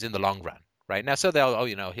happens in the long run, right? Now, so they'll,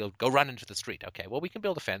 he'll go run into the street. Okay, well, we can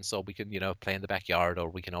build a fence, or we can, play in the backyard, or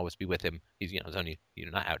we can always be with him. He's only,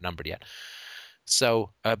 not outnumbered yet.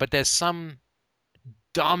 So, but there's some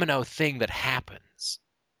domino thing that happens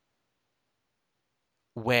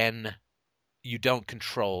when you don't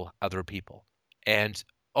control other people. And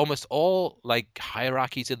almost all like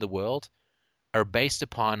hierarchies in the world are based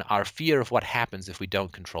upon our fear of what happens if we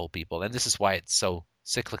don't control people. And this is why it's so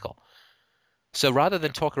cyclical. So rather than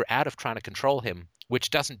Yeah. talk her out of trying to control him,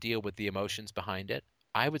 which doesn't deal with the emotions behind it,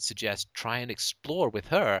 I would suggest try and explore with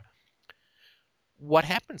her what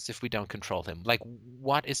happens if we don't control him? Like,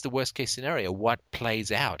 what is the worst case scenario? What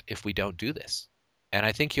plays out if we don't do this? And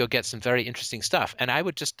I think you'll get some very interesting stuff. And I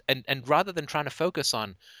would just and rather than trying to focus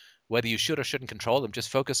on whether you should or shouldn't control them, just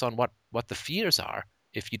focus on what the fears are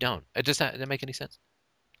if you don't. Does that make any sense?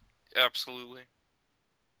 Absolutely.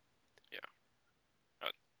 Yeah.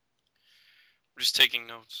 We're just taking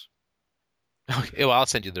notes. Okay, well, I'll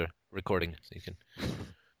send you the recording so you can.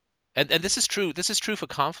 And this is true. This is true for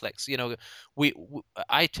conflicts.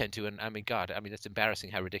 I tend to, and I mean, God, I mean, it's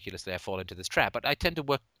embarrassing how ridiculously I fall into this trap. But I tend to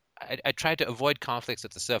work. I try to avoid conflicts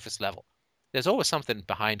at the surface level. There's always something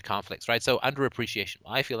behind conflicts, right? So underappreciation.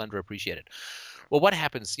 I feel underappreciated. Yeah. Well, what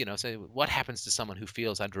happens? Say, what happens to someone who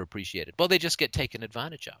feels underappreciated? Well, they just get taken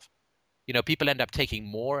advantage of. People end up taking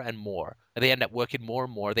more and more, and they end up working more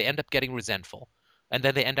and more. They end up getting resentful, and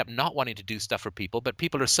then they end up not wanting to do stuff for people. But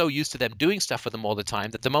people are so used to them doing stuff for them all the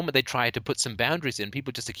time that the moment they try to put some boundaries in,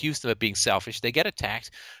 people just accuse them of being selfish. They get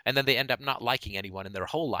attacked, and then they end up not liking anyone in their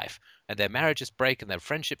whole life, and their marriages break, and their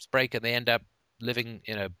friendships break, and they end up living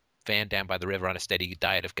in a van down by the river on a steady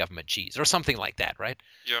diet of government cheese or something like that, right?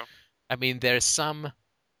 Yeah. I mean, there's some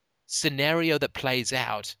scenario that plays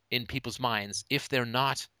out in people's minds if they're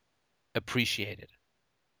not appreciated.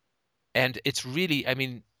 And it's really, I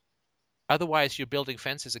mean, Otherwise, you're building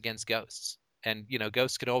fences against ghosts, and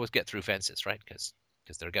ghosts could always get through fences, right? Because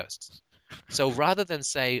they're ghosts. So rather than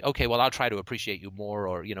say, okay, well, I'll try to appreciate you more,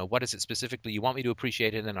 or what is it specifically you want me to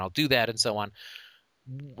appreciate it, and I'll do that, and so on.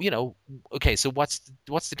 you know, okay, so what's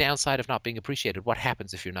the downside of not being appreciated? What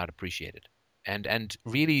happens if you're not appreciated? And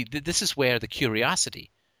really, this is where the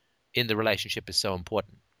curiosity in the relationship is so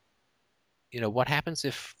important. What happens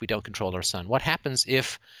if we don't control our son? What happens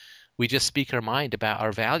if we just speak our mind about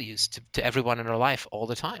our values to everyone in our life all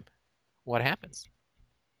the time? What happens?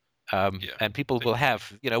 Yeah, And people take will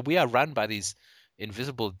have, we are run by these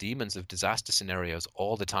invisible demons of disaster scenarios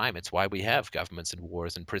all the time. It's why we have governments and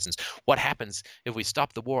wars and prisons. What happens if we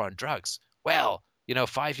stop the war on drugs? Well,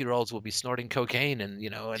 5-year-olds will be snorting cocaine, and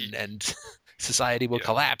and society will yeah,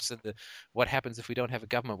 collapse. And what happens if we don't have a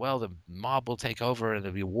government? Well, the mob will take over, and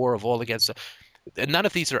there'll be a war of all against. And none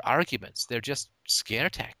of these are arguments. They're just scare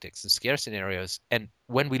tactics and scare scenarios. And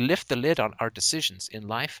when we lift the lid on our decisions in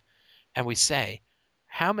life, and we say,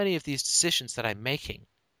 how many of these decisions that I'm making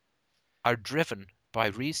are driven by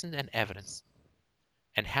reason and evidence,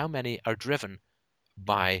 and how many are driven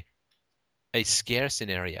by a scare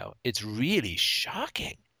scenario? It's really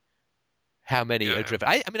shocking how many are yeah. driven.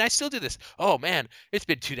 I mean, I still do this. Oh man, it's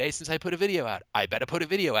been 2 days since I put a video out. I better put a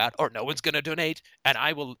video out, or no one's going to donate, and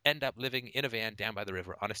I will end up living in a van down by the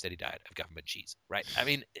river on a steady diet of government cheese. Right? I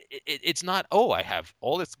mean, it's not. Oh, I have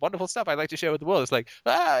all this wonderful stuff I'd like to share with the world. It's like,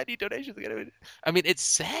 I need donations. I mean, it's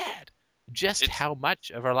sad just It's how much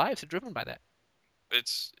of our lives are driven by that.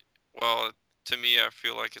 it's well, to me, I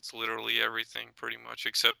feel like it's literally everything, pretty much,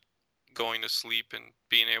 except going to sleep and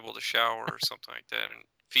being able to shower or something like that, and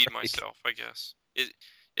feed Right? myself, I guess.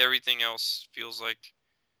 Everything else feels like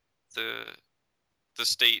the the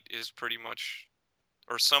state is pretty much,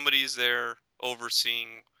 or somebody's there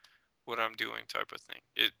overseeing what I'm doing, type of thing.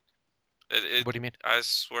 It What do you mean? I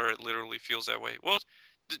swear it literally feels that way. Well,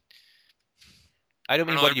 th- I don't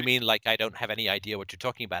I mean know what do you every mean like I don't have any idea what you're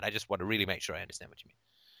talking about. I just want to really make sure I understand what you mean.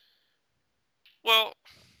 well,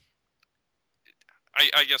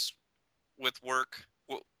 I guess with work,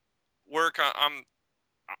 work,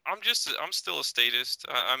 I'm still a statist.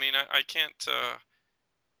 I mean, I can't.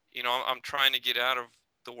 I'm trying to get out of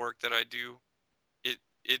the work that I do.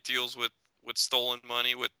 It deals with stolen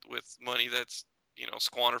money, with money that's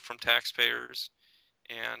squandered from taxpayers,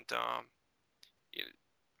 and it,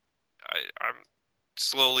 I'm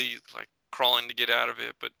slowly like crawling to get out of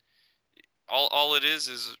it. But all it is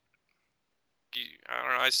I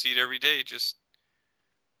don't know. I see it every day. Just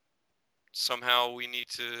somehow we need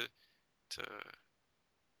to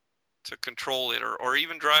to control it, or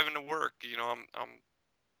even driving to work.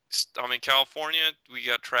 I'm in California. We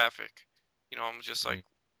got traffic. I'm just like, Mm,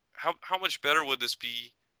 how much better would this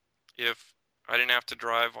be if I didn't have to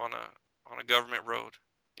drive on a government road?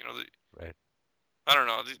 You know, the, right. I don't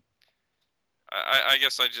know. I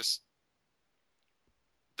guess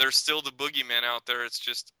there's still the boogeyman out there. It's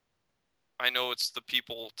just I know it's the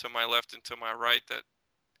people to my left and to my right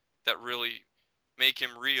that really make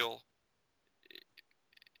him real.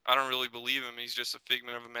 I don't really believe him. He's just a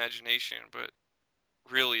figment of imagination, but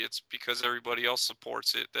really it's because everybody else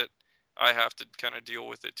supports it that I have to kind of deal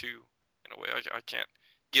with it too. In a way, I can't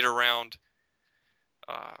get around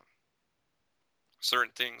uh,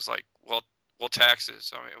 certain things like, well,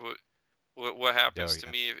 taxes. I mean, what Oh happens to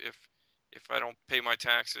yeah. me if I don't pay my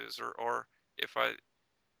taxes, or if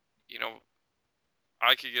you know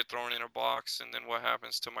I could get thrown in a box, and then what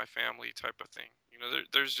happens to my family, type of thing.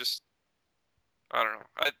 There's just, I don't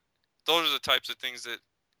know. Those are the types of things that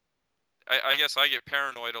I guess I get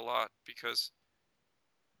paranoid a lot, because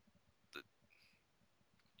the,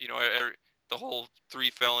 the whole 3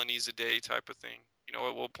 felonies a day type of thing.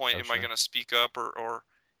 At what point Oh am I sure. going to speak up, or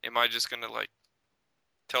am I just going to like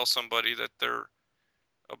tell somebody that they're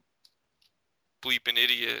a bleeping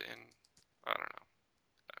idiot? And I don't know.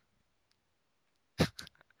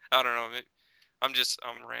 I don't know.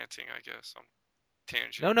 I'm ranting, I guess. I'm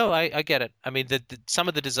No, tangent. no, I get it. I mean, some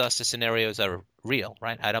of the disaster scenarios are real,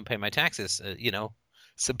 right? I don't pay my taxes.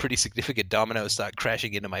 Some pretty significant dominoes start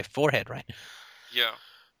crashing into my forehead, right? Yeah,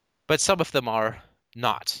 But some of them are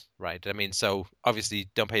not, right? I mean, so obviously,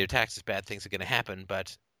 don't pay your taxes, bad things are going to happen.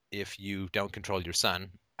 But if you don't control your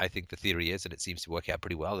son, I think the theory is, and it seems to work out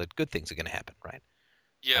pretty well, that good things are going to happen, right?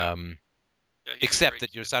 yeah, Um, yeah. He's a except great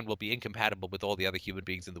that your kid. son will be incompatible with all the other human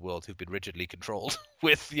beings in the world who've been rigidly controlled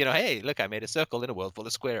with, hey, look, I made a circle in a world full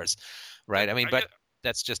of squares, Yeah, right? I mean, I but get.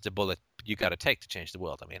 that's just a bullet you got to take to change the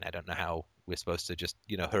world. I mean, I don't know how we're supposed to just,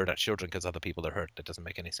 hurt our children because other people are hurt. That doesn't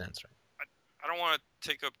make any sense, right? I don't want to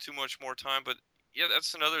take up too much more time, but yeah,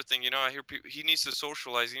 that's another thing. I hear people. He needs to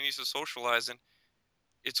socialize. He needs to socialize, and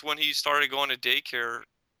it's when he started going to daycare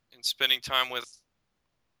and spending time with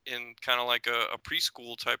in kind of like a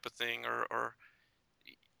preschool type of thing, or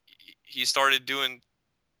he started doing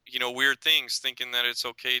weird things, thinking that it's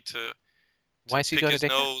okay Why to is he pick going to his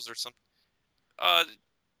daycare? nose or something. Uh,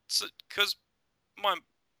 because my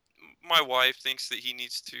my wife thinks that he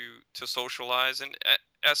needs to socialize, and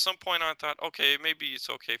at some point I thought, okay, maybe it's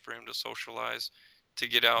okay for him to socialize, to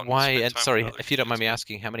get out and Why? spend And time with sorry, other if you don't mind kids. me But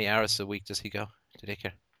asking, how many hours a week does he go to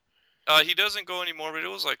daycare? he doesn't go anymore, but it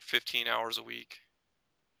was like 15 hours a week.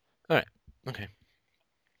 All right. Okay.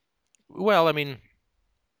 Well, I mean,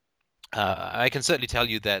 I can certainly tell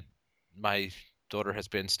you that my daughter has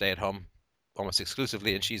been stay at home almost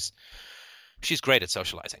exclusively, and she's great at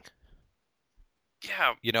socializing.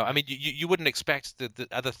 Yeah, I mean, you wouldn't expect the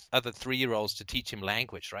other 3-year-olds to teach him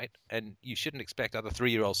language, right? And you shouldn't expect other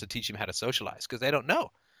 3-year-olds to teach him how to socialize because they don't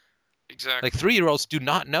know. Like exactly. 3-year-olds do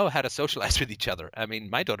not know how to socialize with each other. I mean,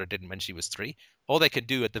 my daughter didn't when she was 3. All they can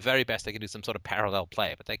do at the very best, they can do some sort of parallel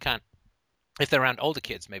play, but they can't. If they're around older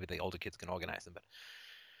kids, maybe the older kids can organize them,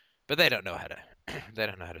 but they don't know how to they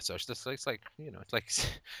don't know how to socialize. It's like it's like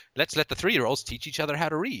let's let the 3-year-olds teach each other how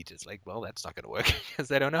to read. It's like, well, that's not going to work because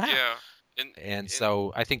they don't know how. Yeah, and And and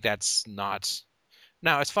so I think that's not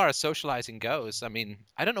now as far as socializing goes. I mean,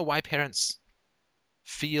 I don't know why parents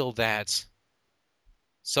feel that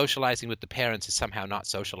socializing with the parents is somehow not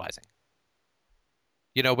socializing.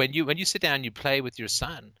 When you sit down and you play with your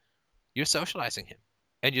son, you're socializing him.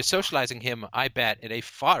 And you're uh, socializing him, I bet, in a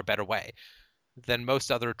far better way than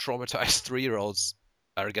most other traumatized 3-year-olds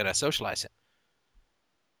are going to socialize him.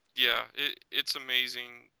 yeah, it's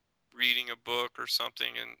amazing reading a book or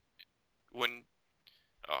something, and when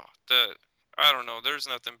oh that I don't know, there's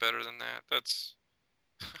nothing better than that. That's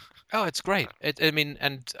Oh, it's great. I mean,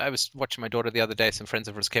 and I was watching my daughter the other day. Some friends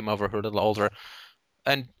of hers came over who are a little older,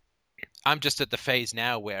 and I'm just at the phase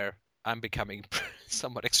now where I'm becoming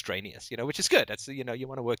somewhat extraneous, which is good. That's, you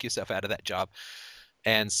want to work yourself out of that job.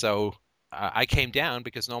 And so I came down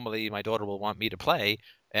because normally my daughter will want me to play,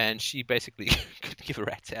 and she basically couldn't give a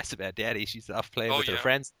rat's ass about daddy. She's off playing oh with her yeah,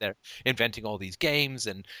 friends. They're inventing all these games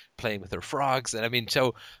and playing with her frogs. And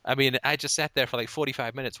I just sat there for like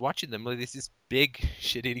 45 minutes watching them with this big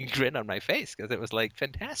shit-eating grin on my face because it was like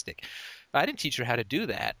fantastic. I didn't teach her how to do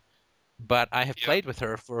that, but I have yeah, played with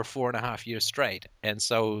her for 4.5 years straight. And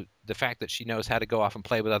so the fact that she knows how to go off and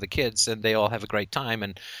play with other kids and they all have a great time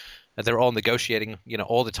and they're all negotiating,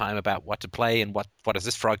 all the time about what to play and what does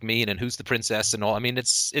this frog mean and who's the princess and all. I mean,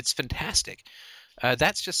 it's fantastic.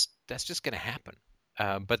 That's just going to happen.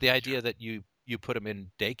 But the yeah, idea that you put them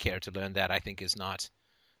in daycare to learn that, I think, is not.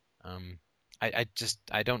 Um, I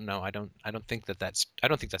don't know. I don't think that's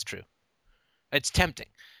true. It's tempting,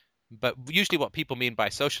 but usually what people mean by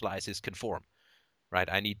socialize is conform, right?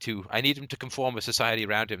 I need him to conform with society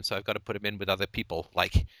around him, so I've got to put him in with other people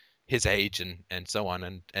like his age and so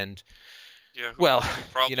on and yeah. well, Who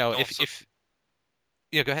probably don't if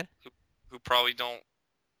yeah, go ahead. who probably don't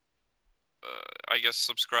I guess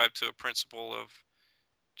subscribe to a principle of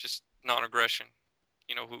just non-aggression.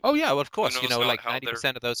 Who Oh yeah, well of who course, knows like how they're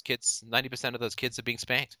 90% of those kids are being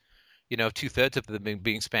spanked. 2/3 of them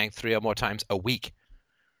being spanked 3 or more times a week.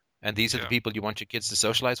 And these are the yeah, people you want your kids to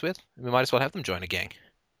socialize with? We might as well have them join a gang.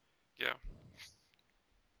 yeah,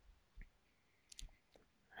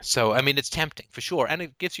 So, I mean, it's tempting for sure. And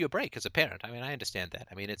it gives you a break as a parent. I mean, I understand that.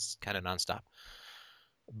 I mean, it's kind of nonstop.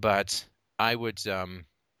 But I would,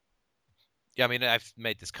 yeah, I mean, I've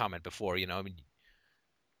made this comment before, I mean,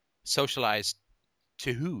 socialize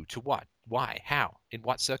to who, to what, why, how, in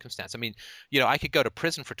what circumstance? I mean, I could go to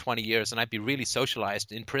prison for 20 years and I'd be really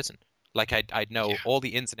socialized in prison. Like I'd know yeah, all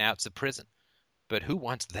the ins and outs of prison. But who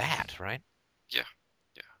wants that, right? yeah,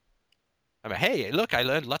 yeah, I mean, hey, look, I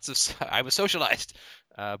learned lots of, I was socialized.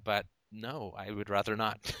 But no, I would rather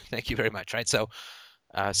not. Thank you very much, right? So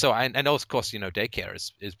I know, of course, daycare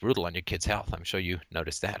is brutal on your kids' health. I'm sure you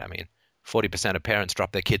noticed that. I mean, 40% of parents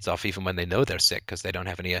drop their kids off even when they know they're sick because they don't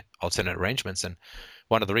have any alternate arrangements. And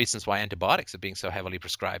one of the reasons why antibiotics are being so heavily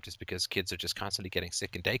prescribed is because kids are just constantly getting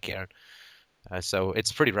sick in daycare. So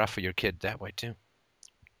it's pretty rough for your kid that way too.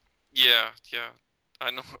 yeah, yeah.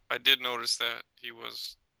 I know. I did notice that he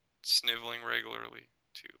was sniveling regularly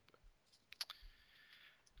too.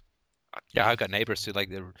 But Yeah, I've got neighbors who like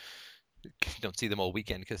they don't see them all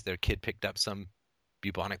weekend because their kid picked up some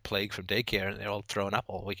bubonic plague from daycare and they're all throwing up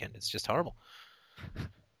all weekend. It's just horrible.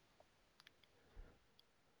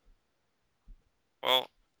 well,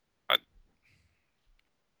 I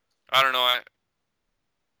I don't know.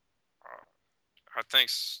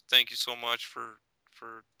 Thank you so much for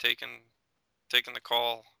taking the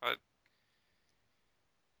call.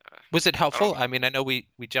 Was it I don't helpful? know. I mean, I know we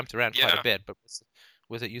jumped around quite a Yeah. bit, but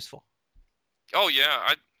was it useful? Oh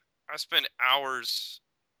yeah. I spend hours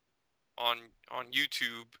on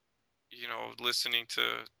YouTube, listening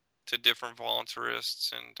to different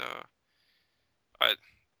voluntarists, and I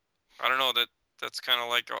I don't know, that's kind of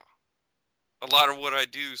like a lot of what I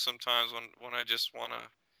do sometimes when I just want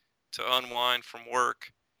to unwind from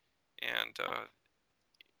work, and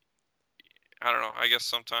I don't know. I guess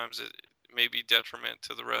sometimes it may be detriment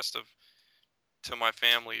to the rest of to my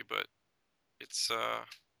family, but it's I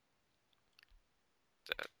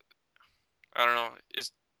don't know.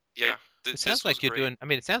 It's yeah. It This sounds was like you're great. doing, I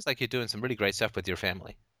mean, it sounds like you're doing some really great stuff with your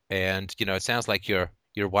family. And, it sounds like your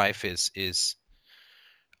wife is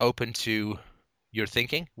open to your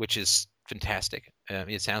thinking, which is fantastic.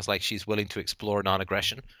 It sounds like she's willing to explore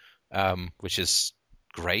non-aggression, which is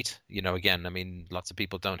great. Again, I mean, lots of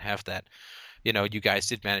people don't have that. You guys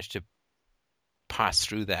did manage to pass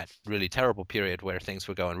through that really terrible period where things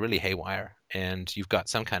were going really haywire, and you've got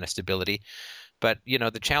some kind of stability. But,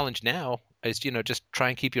 the challenge now is, just try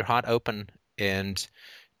and keep your heart open and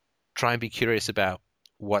try and be curious about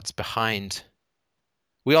what's behind.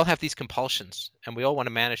 We all have these compulsions and we all want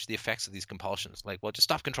to manage the effects of these compulsions. Like, well, just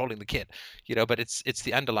stop controlling the kid, but it's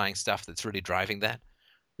the underlying stuff that's really driving that.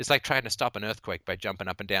 It's like trying to stop an earthquake by jumping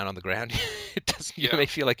up and down on the ground. It doesn't, you Yeah. may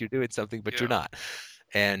feel like you're doing something, but you're Yeah. not.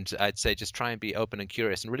 And I'd say just try and be open and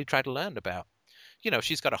curious and really try to learn about,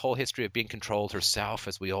 she's got a whole history of being controlled herself,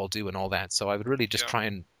 as we all do, and all that. So I would really just Yeah. try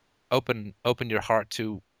and open your heart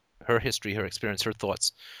to her history, her experience, her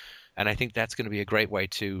thoughts. And I think that's going to be a great way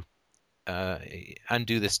to uh,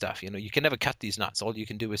 undo this stuff. You can never cut these knots. All you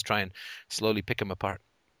can do is try and slowly pick them apart.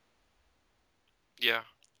 Yeah.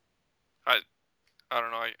 I I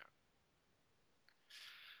don't know.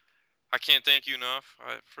 I can't thank you enough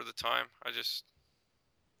for the time. I just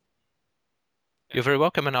You're yeah. very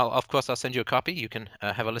welcome, and of course I'll send you a copy. You can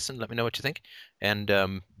have a listen. Let me know what you think, and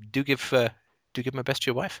do give uh, do give my best to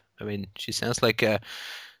your wife. I mean, she sounds like a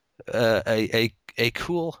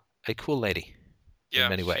cool lady in Yeah,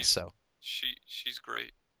 many ways. So she's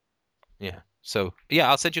great. yeah,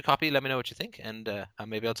 I'll send you a copy. Let me know what you think, and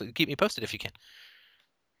maybe I'll keep me posted if you can.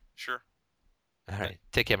 Sure. All Th- right,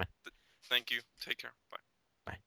 take care, man. thank you. Take care. Bye.